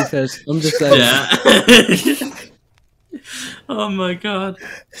 I'm gonna be pissed. I'm just saying. Yeah. Oh my god.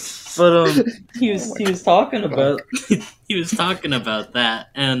 But he was talking about he was talking about that,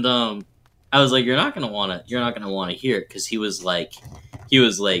 and I was like, you're not gonna want to hear it, because he was like it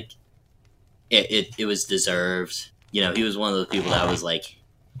was deserved. He was one of those people that was like,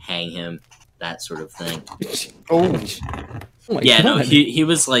 hang him, that sort of thing. Oh. Oh my Yeah, no, God. he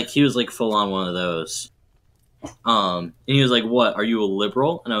was like full on one of those. And he was like, "What? Are you a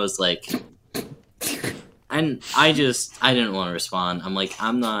liberal?" And I was like, and I didn't want to respond. I'm like,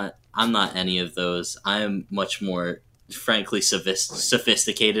 I'm not any of those. I am much more, frankly,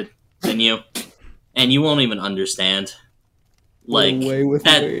 sophisticated than you, and you won't even understand. Like away with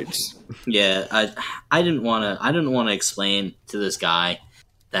that. words. Yeah, I didn't want to explain to this guy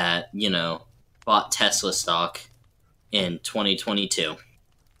that bought Tesla stock in 2022.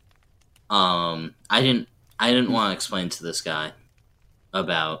 I didn't want to explain to this guy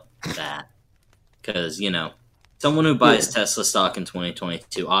about that, because someone who buys Tesla stock in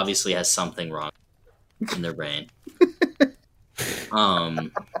 2022 obviously has something wrong in their brain.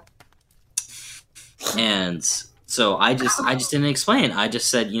 And So I just didn't explain. I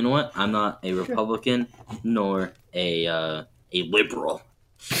just said, you know what? I'm not a Republican nor a liberal,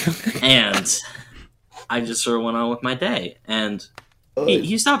 and I just sort of went on with my day. And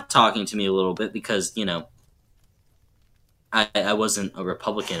he stopped talking to me a little bit because I wasn't a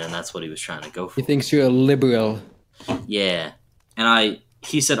Republican, and that's what he was trying to go for. He thinks you're a liberal. Yeah, and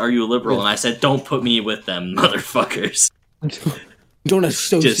he said, "Are you a liberal?" And I said, "Don't put me with them, motherfuckers." Don't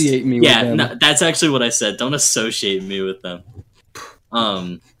associate me with them. No, that's actually what I said. Don't associate me with them.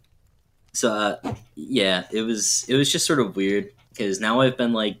 So yeah, it was just sort of weird because now I've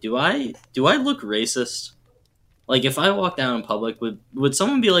been like, do I look racist? Like if I walk down in public, would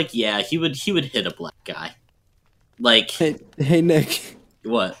someone be like, yeah, he would hit a black guy? Like, Hey Nick,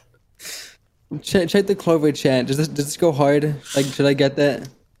 what? check the Klover chant. Does this go hard? Like, should I get that?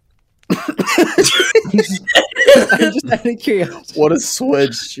 I'm just out of curiosity. What a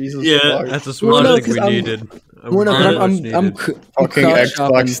switch, Jesus Yeah. fuck. That's a switch Well, no, I think we 'cause I'm- needed. Well, no, 'cause I'm Fucking croc Xbox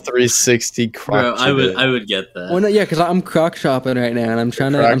shopping. 360 Bro, crotch. I would get that. Well, no, yeah, because I'm croc shopping right now, and I'm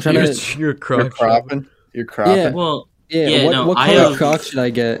trying Croc to. shopping? You're You're croc shopping. cropping. You're cropping. Yeah. Well, Yeah. Yeah, what no, what I color have- croc should I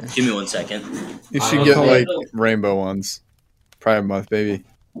get? give me 1 second. You should I get have- like rainbow ones. Pride Month, baby.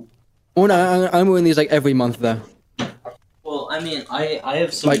 Oh no, I'm wearing these like every month though. Well, I mean, I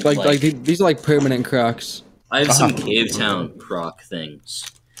have some Like these are like permanent crocs. I have some Cave Town croc things.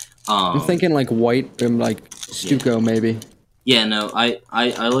 I'm thinking like white or like stucco maybe. Yeah, no, I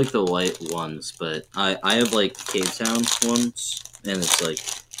like the white ones, but I have like Cave Town ones, and it's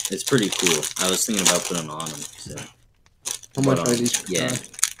pretty cool. I was thinking about putting on them. So. How much But, are these? Yeah,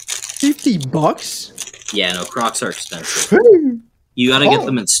 $50. yeah, no, Crocs are expensive. You gotta get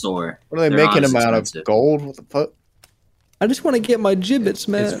them in store. What are they They're making them honestly out of? expensive. Gold? What the fuck? I just want to get my gibbets,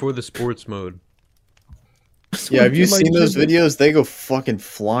 man. It's for the sports mode. I just Yeah, wanna have you get my seen those gibbets. videos? They go fucking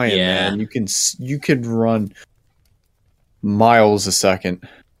flying, Yeah. man. You could run miles a second.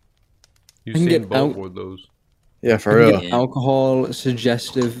 You can seen get Bolt out- wore those. Yeah, for I real. can get alcohol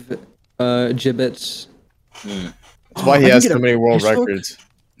suggestive gibbets. Mm, That's why he I can has get so a many world fish hook. records.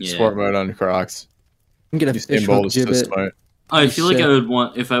 yeah. Sport mode on Crocs. I can get a Usain fish Bolt hook is so gibbet. smart. I feel like Sick. I would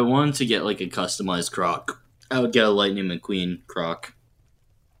want if I wanted to get like a customized Croc, I would get a Lightning McQueen Croc,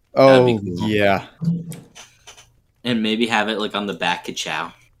 That'd Oh, be cool. yeah. and maybe have it like on the back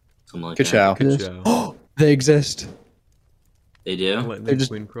ka-chow, something like that. Ka-chow. Good Yes. job. They exist. They do. Lightning just-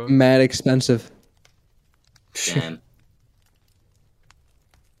 Queen Croc. Mad expensive. Damn.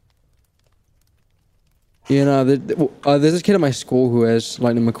 You know, there's this kid at my school who has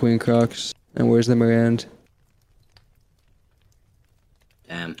Lightning McQueen Crocs and wears them around.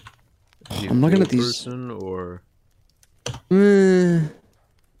 Damn. Are you I'm looking a at these- person or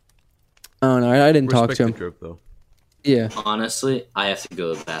I don't know. I didn't talk respect to the him. drip though. Yeah. Honestly, I have to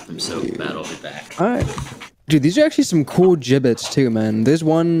go to the bathroom so bad. I'll be back. All right. Dude, these are actually some cool gibbets too, man. There's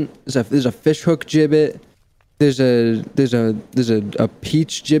a fish hook gibbet. There's a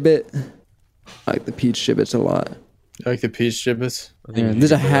peach gibbet. I like the peach gibbets a lot. You like the peach gibbets? I think Yeah, you there's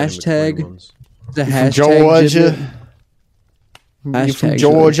should a get Lightning hashtag. McQueen ones. The You from hashtag Georgia? gibbet. You from Hashtag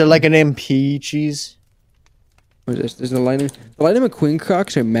Georgia liking them peaches? What is this? There's the Lightning McQueen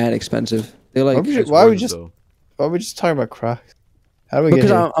Crocs are mad expensive. They're like Why Nice why we ones, just though. why we just talking about Crocs? How do we get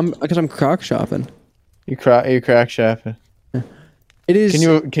because here? I'm croc shopping. You crack shopping. It is.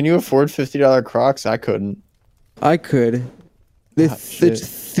 Can you afford $50 Crocs? I couldn't. I could. It's shit.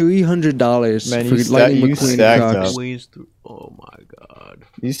 $300 Man, for you Lightning you McQueen stacked Crocs. up. Squeeze through. Oh my god.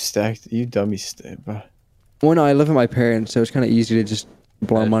 You stacked. You dummy stacked, bro. Well, no, I live with my parents, so it's kind of easy to just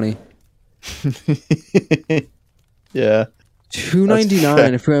blow money. Yeah.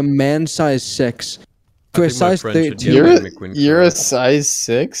 $2.99 for a man size 6. For I a think my size friend should 13. get You're Lightning a, McQueen you're a Crocs. size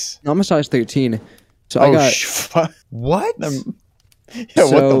 6. No, I'm a size 13. So Oh, I got. fuck. What? Yeah, what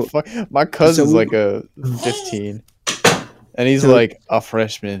So- the fuck? My cousin's so- like a 15. And he's like a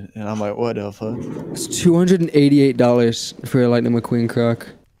freshman. And I'm like, what the fuck? It's $288 for a Lightning McQueen Croc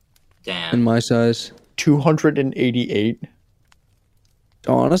in Damn. my size. 288?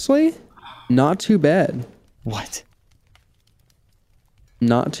 Honestly, not too bad. What?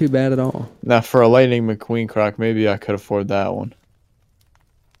 Not too bad at all. Now, for a Lightning McQueen Croc, maybe I could afford that one.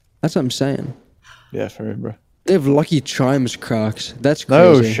 That's what I'm saying. Yeah, for me, bro. They have Lucky Charms Crocs. That's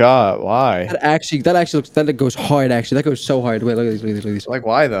No crazy. shot. Why? That actually looks. That goes hard. Actually, that goes so hard. Wait, look at these. Look at these. Look at these. Like,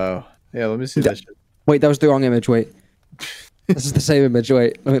 why though? Yeah, let me see that shit. Wait, that was the wrong image. Wait, this is the same image.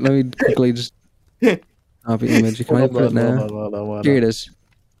 Wait, let me quickly just copy image. Can I put it now? Here it is.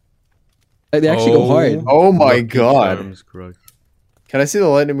 They actually go hard. Oh my Lucky god. Charms Crocs. Can I see the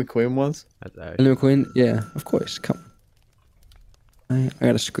Lightning McQueen ones? That's actually Lightning McQueen. Yeah, of course. Come. I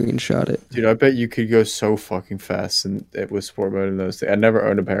gotta screenshot it. Dude, I bet you could go so fucking fast and it was sport mode in those things. I never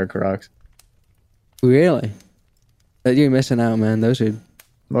owned a pair of Crocs. Really? You're missing out, man. Those are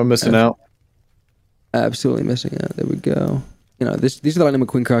I'm missing out. absolutely missing out. There we go. You know, these are the Lightning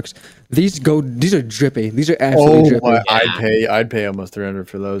McQueen Crocs. These are drippy. These are absolutely drippy. My, I'd pay almost 300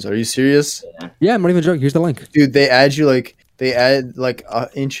 for those. Are you serious? Yeah, I'm not even joking. Here's the link. Dude, they add like an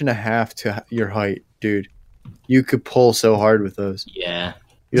inch and a half to your height, dude. You could pull so hard with those. Yeah.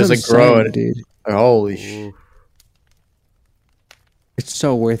 You're just like growing, dude. Like, holy shit. It's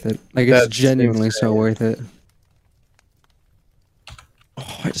so worth it. Like it's That's genuinely insane. so worth it.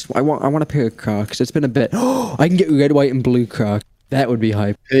 Oh, I want a pair of Crocs. It's been a bit. Oh, I can get red, white, and blue Crocs. That would be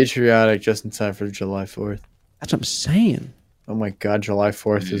hype. Patriotic just in time for July 4th. That's what I'm saying. Oh my god, July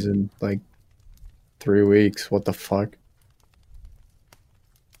 4th is in like 3 weeks. What the fuck?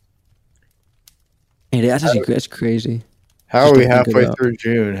 Hey, that's crazy. How Just are we to think halfway about. through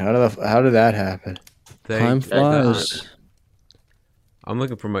June? How did that happen? Time Thank God. flies. I'm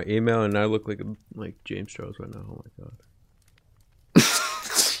looking for my email, and I look like James Charles right now. Oh my god.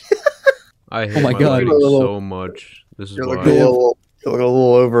 I hate my my God. lighting so much. This is You why. look a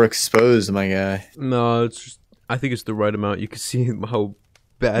little overexposed, my guy. No, it's just, I think it's the right amount. You can see how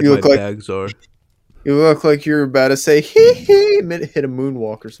bad You my look like- bags are. You look like you're about to say hee hee, hit a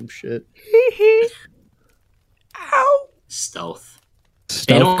moonwalk or some shit. Stealth. They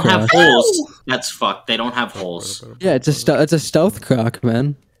Stealth don't have Croc. holes. That's fucked. They don't have holes. Yeah, it's a stealth Croc,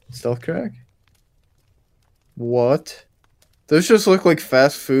 man. Stealth crack? What? Those just look like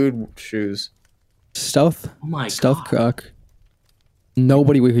fast food shoes. Stealth. Oh my Stealth god. Croc.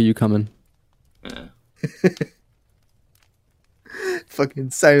 Nobody will hear you coming. Yeah.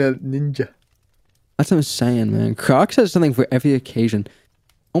 Fucking silent ninja. That's what I'm saying, man. Crocs has something for every occasion.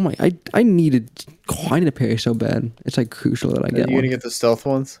 Oh my! I need a pair so bad. It's like crucial that I Are get you gonna one. get the stealth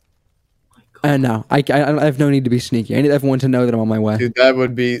ones? No, I have no need to be sneaky. I need everyone to know that I'm on my way. Dude, that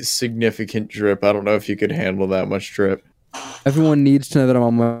would be significant drip. I don't know if you could handle that much drip. Everyone needs to know that I'm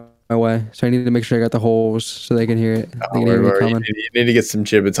on my way. So I need to make sure I got the holes so they can hear it. They can hear me You coming. need to get some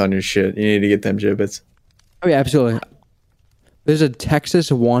gibbets on your shit. You need to get them gibbets. Oh yeah, absolutely. There's a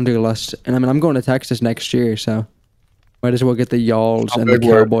Texas Wanderlust, and I mean I'm going to Texas next year, so might as well get the yawls Oh, and the big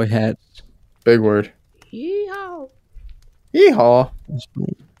word. cowboy hats. Big word. Yeehaw. Yeehaw.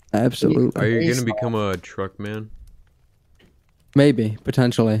 Absolutely. Are you gonna become a truck man? Maybe,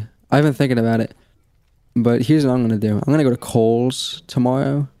 potentially. I've been thinking about it. But here's what I'm going to do. I'm going to go to Kohl's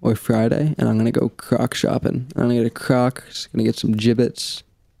tomorrow or Friday, and I'm going to go Croc shopping. I'm going to get a Crocs, going to get some gibbets.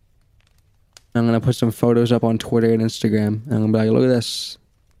 I'm going to put some photos up on Twitter and Instagram. And I'm going to be like, look at this.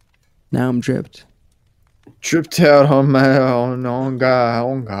 Now I'm dripped. Tripped out on my on guy.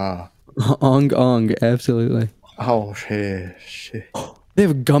 Ong, ong, absolutely. Oh shit. They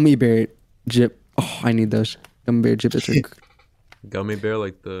have gummy bear jib. Oh, I need those. Gummy bear gibbets are... Gummy bear,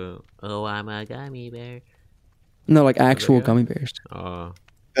 like the oh, I'm a gummy bear. No, like actual guy? gummy bears.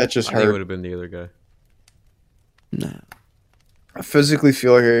 That just I think it would hurt. have been the other guy. No. I physically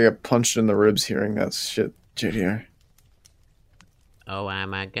feel like I got punched in the ribs hearing that shit here. Oh,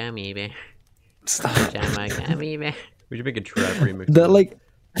 I'm a gummy bear. Stop. I'm a gummy bear. We should make a trap remix. That of like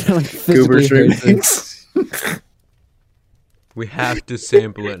Goober physically hurts it. remix. We have to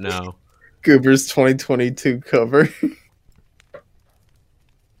sample it now. Goober's 2022 cover.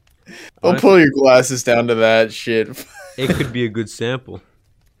 Don't Honestly, pull your glasses down to that shit. it could be a good sample.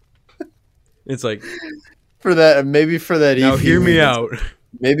 It's like, For that, maybe for that EP. now hear me out.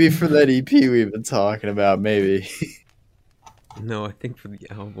 Maybe for that EP we've been talking about, maybe. No, I think for the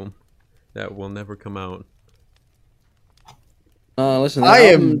album that will never come out. Listen, I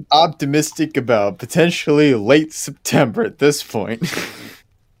am optimistic about potentially late September at this point.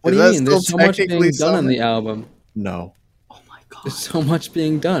 What do Is you that mean? There's still so much being technically done on summer? the album. No. Oh my god. There's so much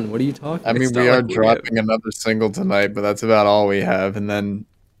being done. What are you talking I mean, It's we not are like we dropping another single tonight, but that's about all we have. And then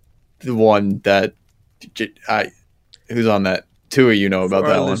the one that who's on that? Two of you know about For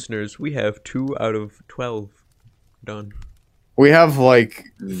that our one. listeners, we have 2 out of 12 done. We have like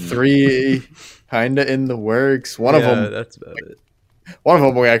 3 kinda in the works. One of them that's about it.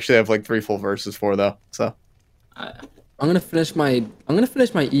 we actually have like 3 full verses for though. So I'm gonna finish my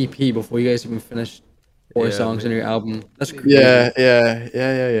EP before you guys even finish 4 Yeah, songs in man. your album. That's crazy.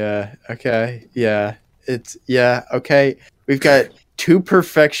 yeah. Okay. Yeah. Okay. We've got 2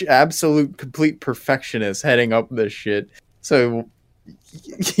 absolute complete perfectionists heading up this shit. So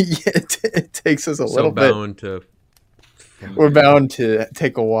yeah, it takes us a So little bit. bound to. We're bound to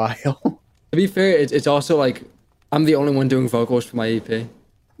take a while. To be fair, it's also like I'm the only one doing vocals for my EP.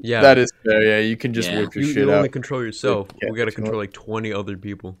 Yeah, That is fair. Yeah, you can just Yeah. whip your you shit only out. control yourself. Yeah, We got to what you control want. like 20 other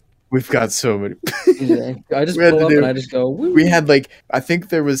people. We've got so many. I just We had pull to up do- and I just go. Woo. We had like I think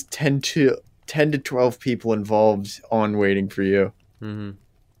there was 10 to 12 people involved on Waiting for You, Mm-hmm.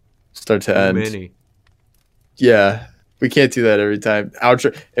 start to Too end. many. Yeah, we can't do that every time.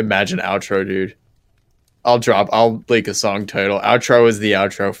 Outro. Imagine outro, dude. I'll link a song title. Outro is the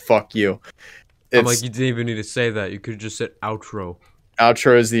outro. Fuck you. I'm like, It's you didn't even need to say that. You could have just said outro.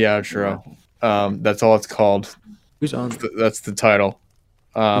 outro is the outro. That's all it's called. Who's on? That's the title.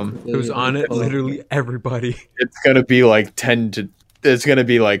 Who's on it? Literally everybody. It's gonna be like 10 to. It's gonna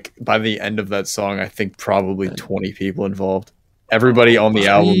be like by the end of that song, I think probably 20 people involved. Everybody on the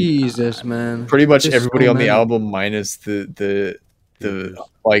album, Jesus, man. pretty much Just everybody so on the many. album minus the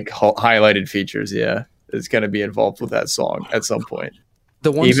like highlighted features. Yeah, is gonna be involved with that song at some point.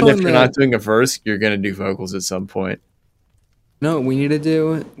 The one Even song if you're that not doing a verse, you're gonna do vocals at some point. no, we need to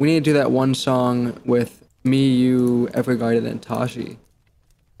do that one song with me, you, Everguarded, and Tashi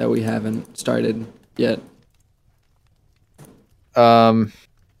that we haven't started yet. Are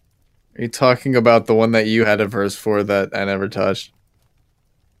you talking about the one that you had a verse for that I never touched?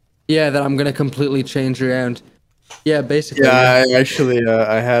 Yeah, that I'm gonna completely change around. Yeah, basically. Yeah, I actually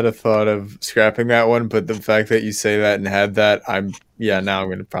I had a thought of scrapping that one, but the fact that you say that and had that, now I'm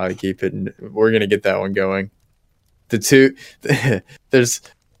gonna probably keep it, and we're gonna get that one going. The two, there's,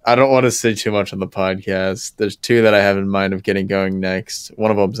 I don't want to say too much on the podcast. There's two that I have in mind of getting going next.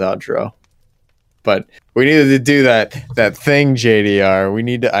 One of them's outro, but we needed to do that thing, JDR. We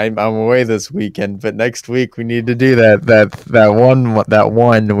need to. I'm away this weekend, but next week we need to do that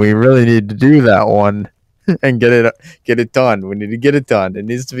one. We really need to do that one and get it done. We need to get it done. It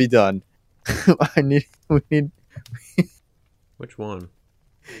needs to be done. We need. Which one?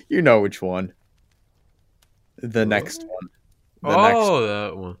 You know which one. The next one.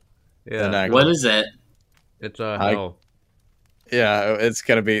 That one. The Yeah. next What is it? It's one. hell. Yeah, it's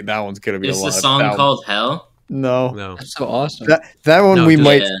gonna be that one's gonna be Is a lot. the song that called Hell? No, No. That's so awesome. that one No, we just-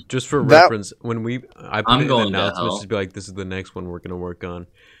 might. Yeah. Just for That- reference, when I put I'm it in the going to announcements hell. to be like, this is the next one we're gonna work on.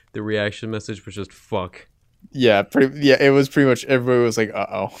 The reaction message was just fuck. Yeah, it was pretty much everybody was like, "Uh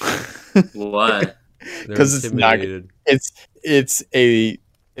oh," What? They're 'Cause it's not- intimidated.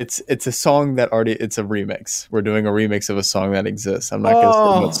 it's a song that already it's a remix. We're doing a remix of a song that exists. I'm not gonna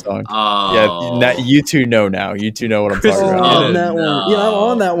say what song. Oh. Yeah, you two know now. You two know what I'm Chris talking is about. on on it. that one. Yeah, I'm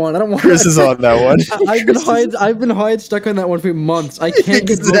on that one. I don't want. Chris is on that one. I've been hard stuck on that one for months. I can't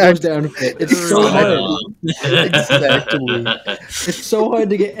get Exactly. vocals down fit. It's so hard. Exactly. It's so hard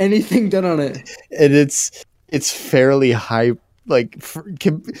to get anything done on it. And it's fairly high, like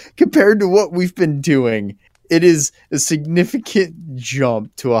compared to what we've been doing. It is a significant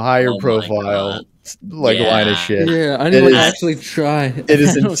jump to a higher Oh my profile, God. line of Yeah. shit. Yeah, I It need to is- actually try. It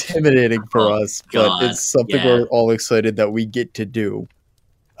is intimidating for Oh, us, but God. it's something Yeah. we're all excited that we get to do.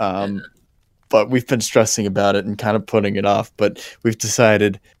 But we've been stressing about it and kind of putting it off. But we've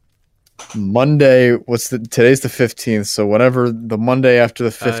decided Monday. Today's the 15th, so whenever the Monday after the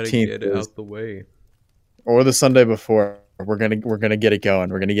Gotta 15th get it is, out the way. or the Sunday before, we're gonna get it going.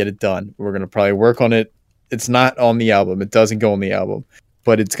 We're gonna get it done. We're gonna probably work on it. It's not on the album. It doesn't go on the album,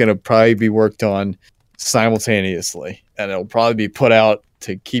 but it's gonna probably be worked on simultaneously, and it'll probably be put out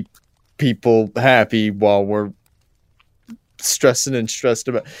to keep people happy while we're stressing and stressed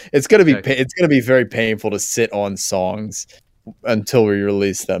about. It's gonna be Okay. it's gonna be very painful to sit on songs until we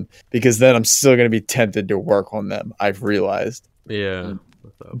release them, because then I'm still gonna be tempted to work on them. I've realized. Yeah.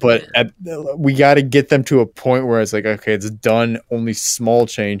 But we got to get them to a point where it's like, okay, it's done. Only small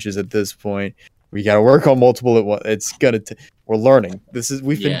changes at this point. We got to work on multiple at once. It's we're learning.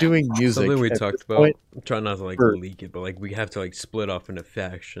 We've been Yeah. doing music. Something we at talked this about. point. I'm trying not to like For- leak it, but like we have to like split off into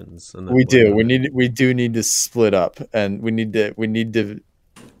factions. And then We work do. on it. We do need to split up, and we need to.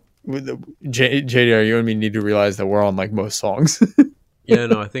 JDR, you and me need to realize that we're on like most songs. Yeah,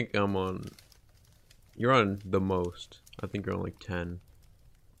 no, I think I'm on. You're on the most. I think you're on like 10,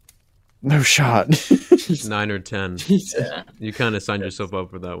 No shot. 9 or 10. Yeah. You kind of signed yourself up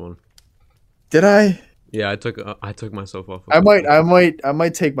for that one. Did I? Yeah, I took myself off. I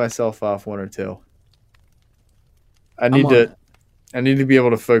might take myself off one or two. I need to be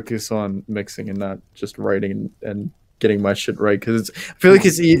able to focus on mixing and not just writing and getting my shit right, because I feel like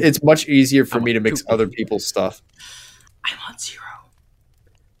it's much easier for I'm me to on mix 2. other people's stuff. I'm on 0.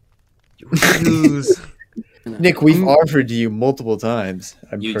 You lose. Nick, we've offered you multiple times.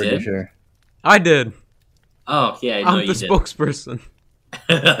 I'm You pretty did? sure. I did. Oh, yeah, I know I'm you the did. spokesperson.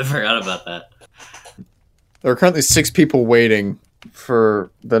 I forgot about that. There are currently 6 people waiting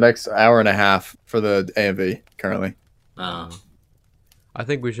for the next hour and a half for the AMV currently. Oh. I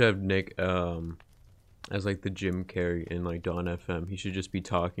think we should have Nick as like the Jim Carrey in like Dawn FM. He should just be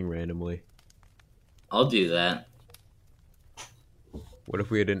talking randomly. I'll do that. What if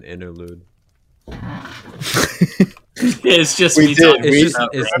we had an interlude? It's just We me did. talking It's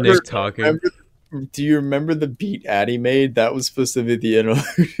about Nick talking. Do you remember the beat Addy made? That was supposed to be the interlude.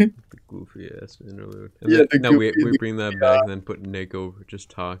 The goofy ass interlude. And Yeah, then, the no, we goofy- bring that back and then put Nick over just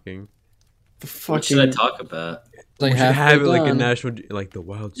talking. The what should I fucking. talk about? Like We should halfway have it like a done. national, like the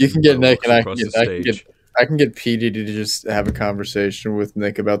wild. You can get Simba Nick walks and I across can the get, stage. I can get Petey to just have a conversation with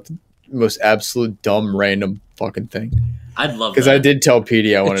Nick about the most absolute dumb random fucking thing. I'd love Because that. I did tell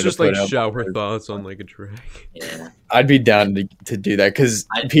Petey I wanted It's just to put like out. shower thoughts on like a track. Yeah. I'd be down to do that because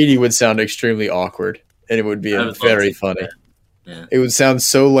Petey would sound extremely awkward and it would be I would love very to do funny. that. Yeah. It would sound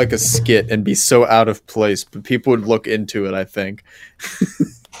so like a skit and be so out of place, but people would look into it. I think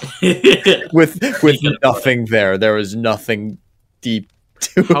with Speaking of nothing there. There was nothing deep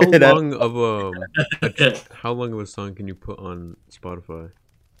to How it. long of how long of a song can you put on Spotify?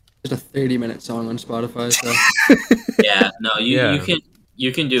 It's a 30-minute song on Spotify. So Yeah, no, Yeah.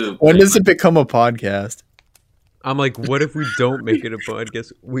 you can do. When does it become a podcast? I'm like, what if we don't make it a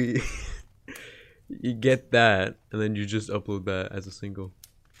podcast? You get that, and then you just upload that as a single.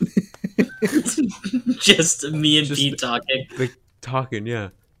 just me and Just- Pete talking? Like talking, yeah.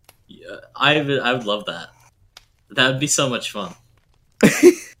 Yeah, I would love that. That would be so much fun.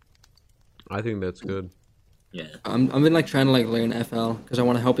 I think that's good. Yeah. I've been like trying to like learn FL because I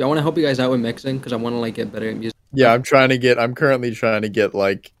want to help you. I want to help you guys out with mixing because I want to like get better at music. Yeah, I'm currently trying to get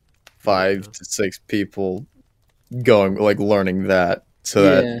like 5 to 6 people going, like learning that so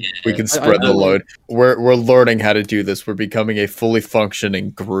that Yeah. we can I spread the know. load. We're learning how to do this. We're becoming a fully functioning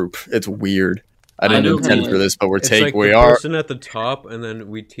group. It's weird. I didn't know. intend for this, but It's like we the are. person at the top, and then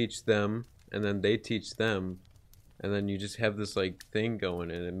we teach them, and then they teach them, and then you just have this like thing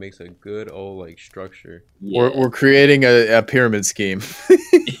going, and it makes a good old like structure. Yeah. We're creating a pyramid scheme.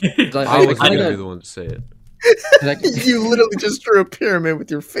 Like, I was kinda gonna be got- the one to say it. like, You literally just drew a pyramid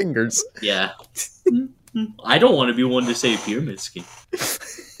with your fingers. Yeah. I don't want to be one to say pyramid scheme.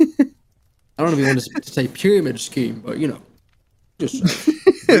 I don't want to be one to say pyramid scheme, but you know, just.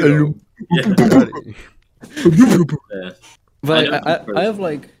 Yeah. But know I have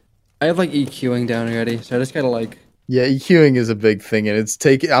like EQing down already, so I just gotta like. Yeah, EQing is a big thing, and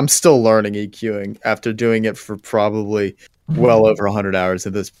I'm still learning EQing after doing it for probably well over 100 hours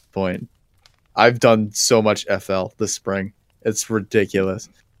at this point. I've done so much FL this spring. It's ridiculous.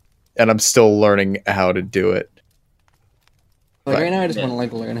 And I'm still learning how to do it. Like Right. right now, I just Yeah. want to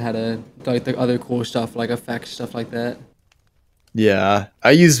like learn how to like the other cool stuff, like effects, stuff like that. Yeah,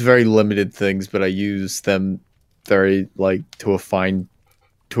 I use very limited things, but I use them very like to a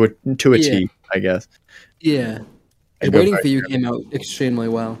Yeah. T, I guess. Yeah, I and go Waiting back for You came out extremely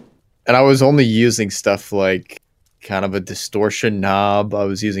well. And I was only using stuff like kind of a distortion knob. I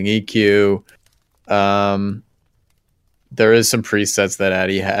was using EQ. There is some presets that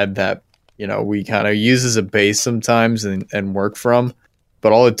Addy had that, you know, we kind of use as a base sometimes and work from.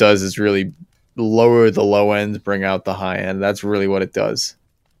 But all it does is really lower the low ends, bring out the high end. That's really what it does.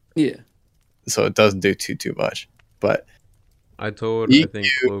 Yeah, So it doesn't do too much. But I told I think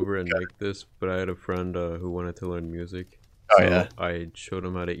Clover and Nick this, but I had a friend who wanted to learn music. Oh, yeah. I showed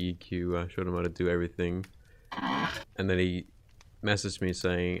him how to EQ. I showed him how to do everything, and then he messaged me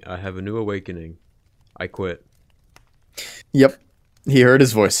saying, "I have a new awakening. I quit." yep, he heard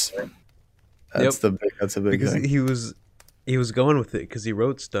his voice. That's Yep. that's a big Because thing. he was going with it because he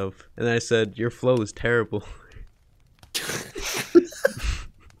wrote stuff, and I said, "Your flow is terrible."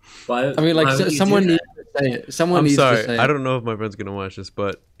 Why, I mean, like why would you someone do needs to say it. Someone I'm needs sorry, to say I it. don't know if my friend's gonna watch this,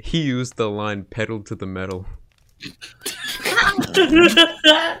 but he used the line "pedal to the metal."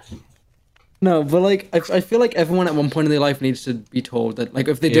 that? No, but like I feel like everyone at one point in their life needs to be told that like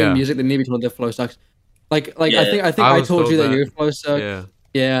if they're doing Yeah. music, they need to be told their flow sucks. Like Yeah. I think I I was told you told that that. your flow sucked. Yeah,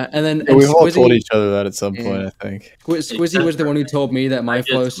 Yeah, and then Yeah, and we've all told Squizzy, each other that at some Yeah. point, I think. Squizzy was the one who told me that I my did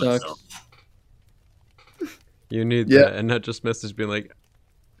flow to sucks. myself. you need Yeah. that, and not just message being like,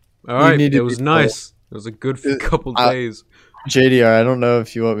 "All right, need to it was be nice. It was a good couple days." JDR, I don't know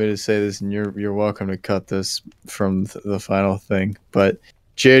if you want me to say this, and you're welcome to cut this from the final thing. But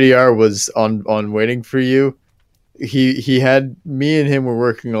JDR was on Waiting for You. He had me and him were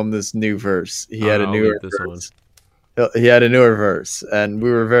working on this new verse. He had a I'll newer leave this verse. He had a newer verse, and we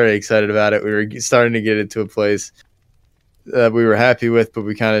were very excited about it. We were starting to get it to a place that we were happy with, but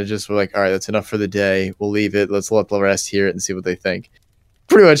we kind of just were like, all right, that's enough for the day. We'll leave it. Let's let the rest hear it and see what they think.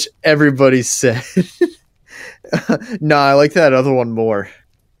 Pretty much everybody said, nah, I like that other one more.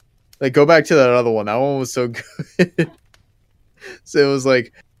 Like, go back to that other one. That one was so good. So it was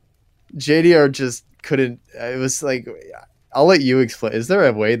like JDR just couldn't. It was like, I'll let you explain. Is there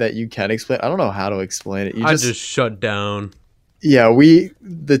a way that you can explain? I don't know how to explain it. I just shut down. Yeah,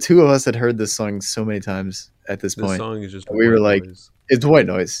 the two of us had heard this song so many times at this The point. song is just We were like, noise. it's white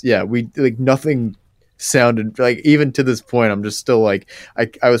noise. Yeah, we like nothing sounded like, even to this point. I'm just still like,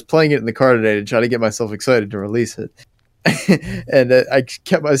 I was playing it in the car today to try to get myself excited to release it, and I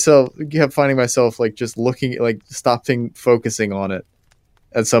kept finding myself like just looking, like stopping focusing on it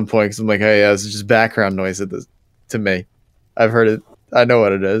at some point because I'm like, hey, yeah, it's just background noise to me. I've heard it. I know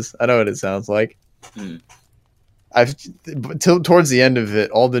what it is. I know what it sounds like. Towards the end of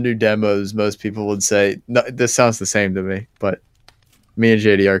it, all the new demos, most people would say, no, this sounds the same to me, but me and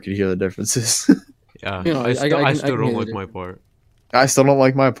JDR could hear the differences. Yeah, You know, I still don't hear like it. my part. I still don't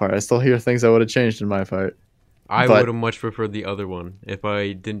like my part. I still hear things I would have changed in my part. I But- would have much preferred the other one. If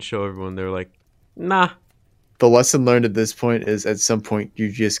I didn't show everyone, they're like, nah. The lesson learned at this point is at some point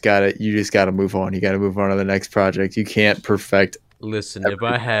you just gotta move on. You gotta move on to the next project. You can't perfect. Listen, if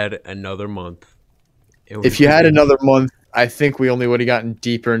I had another month, If you had another month, I think we only would have gotten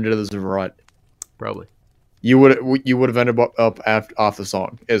deeper into this rut. probably. You would have ended up off the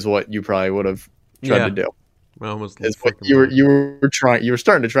song is what you probably would have tried to do. I almost Is what fucking you were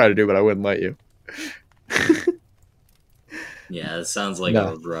starting to try to do, but I wouldn't let you. Yeah, it sounds like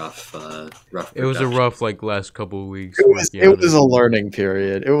No. a rough. It was a production. rough last couple of weeks. It was a learning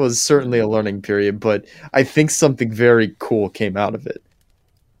period. It was certainly a learning period, but I think something very cool came out of it.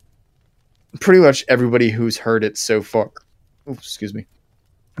 Pretty much everybody who's heard it so far,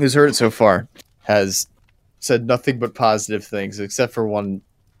 who's heard it so far, has said nothing but positive things, except for one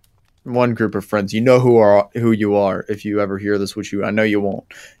group of friends. You know who you are if you ever hear this, which I know you won't.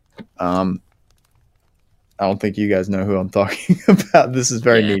 I don't think you guys know who I'm talking about. This is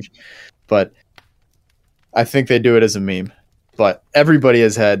very niche, but I think they do it as a meme. But everybody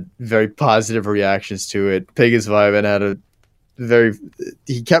has had very positive reactions to it. Pig is vibing,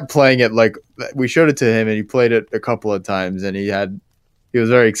 he kept playing it, like we showed it to him and he played it a couple of times and he was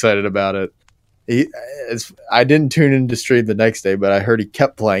very excited about it. I didn't tune into stream the next day, but I heard he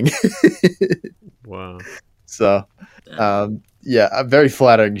kept playing. Wow. So, yeah, very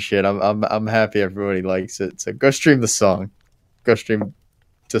flattering shit. I'm happy everybody likes it. So go stream the song. Go stream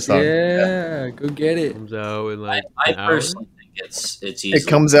the song. Yeah, go get it. Comes out in like I an hour. personally think it's easily. It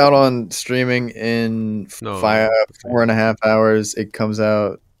comes out on streaming in No. 4.5 hours. It comes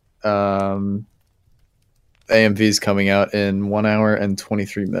out. AMV's coming out in 1 hour and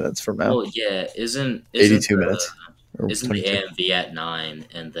 23 minutes from now. Well, yeah, isn't 82 minutes. Or Isn't the 22. AMV at 9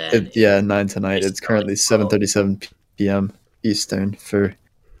 and then 9 tonight. It's currently It's like 7:37 p.m. Eastern for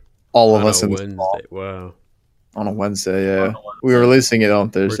all of On us a in this Wednesday. call. Wow. On a Wednesday. Yeah, On a Wednesday. we were releasing it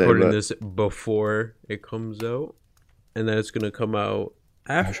on Thursday. Recording But this before it comes out, and then it's gonna come out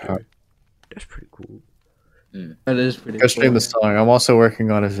after. That's pretty cool. That is pretty go stream cool. the song. I'm also working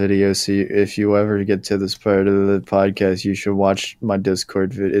on a video. So if you ever get to this part of the podcast, you should watch my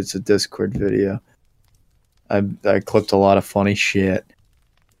Discord video. It's a Discord video. I clipped a lot of funny shit.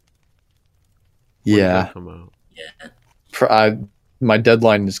 When did Yeah. that come out? yeah. My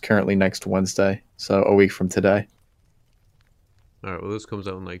deadline is currently next Wednesday, so a week from today. All right. Well, this comes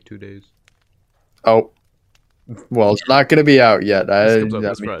out in like 2 days. Oh, well, it's not going to be out yet. This comes out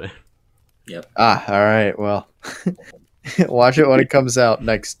this Friday. All right. Well, watch it when it comes out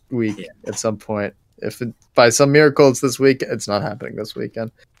next week Yeah. at some point. If by some miracle it's this week, it's not happening this weekend.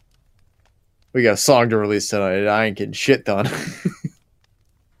 We got a song to release tonight. I ain't getting shit done.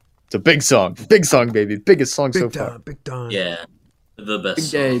 It's a big song, baby, biggest song so far. Big time. Yeah. The best.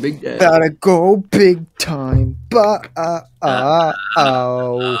 Big day, song. big day. Gotta go big time, but Oh.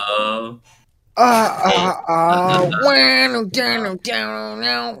 When down,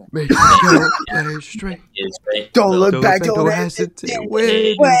 down. Make it go, play it straight. Is right. Don't look Don't back, back, don't don't hesitate. hesitate.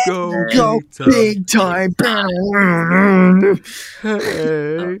 When When you Go go big time.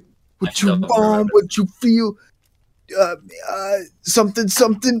 Hey. What you want, what you feel. Something,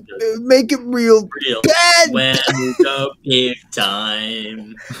 make it real. Real. Bad. When you go big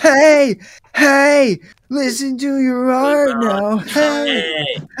time. Hey, listen to your heart now. Hey,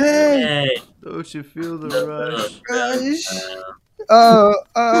 Hey. hey, Hey. Don't you feel the rush? rush. Oh,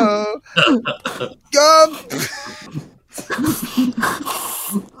 go.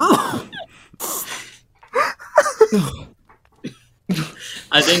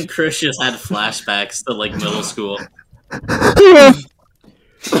 I think Chris just had flashbacks to like middle school. They're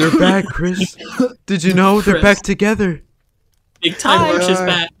back, Chris. Did you know they're Chris. back together? Big time rush is God.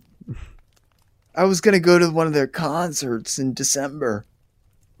 back. I was gonna go to one of their concerts in December.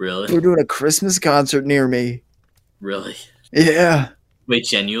 They're Really? doing a Christmas concert near me. Really? Yeah. Wait,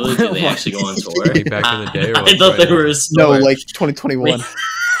 genuinely, did they actually go on tour? Like back in the day, or I like thought right they were now? a store. No, like 2021. Wait.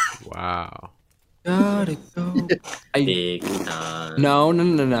 Wow. Gotta go. Big time.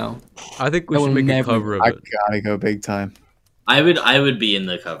 No. I think we I should will make a never- cover of I it. gotta go big time. I would be in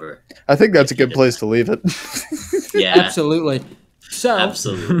the cover. I think that's a If you good did place to leave it. Yeah, Absolutely. So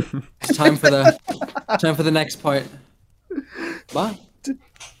absolutely. it's time for the next part. Bye.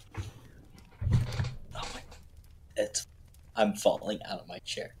 I'm falling out of my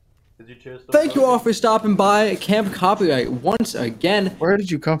chair. Thank you all for stopping by Camp Copyright once again. Where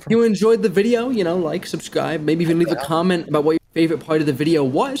did you come If from? you enjoyed the video, like, subscribe, maybe even leave a comment about what your favorite part of the video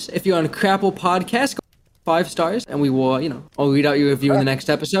was. If you're on Crapple Podcast, go 5 stars, and we will, I'll read out your review in the next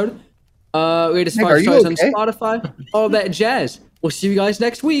episode. Rate us Nick, 5 are you stars on okay? Spotify, all that jazz. We'll see you guys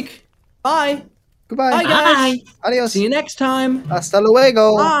next week. Bye. Goodbye. Bye, guys. Adios. See you next time. Hasta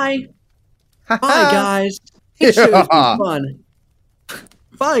luego. Bye. Bye, guys. It sure was Yeah. fun.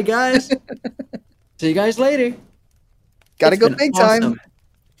 Bye, guys. See you guys later. Gotta It's go been big time. awesome.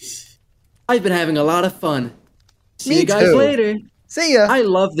 I've been having a lot of fun. See Me you guys too. later. See ya. I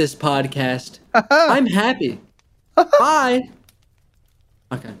love this podcast. I'm happy. Bye.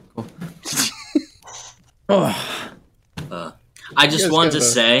 Okay, cool. Oh, I You just guys wanted got to a-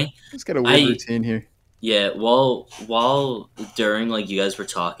 say, Just got a weird I- routine here. yeah, while during like you guys were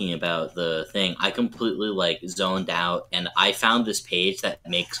talking about the thing, I completely like zoned out, and I found this page that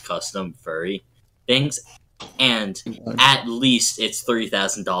makes custom furry things, and at least it's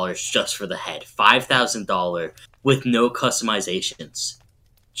 $3,000 just for the head, $5,000 with no customizations,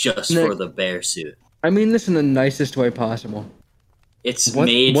 just Nick. for the bear suit. I mean this in the nicest way possible. It's What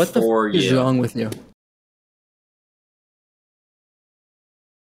made the for f- is you. wrong with you?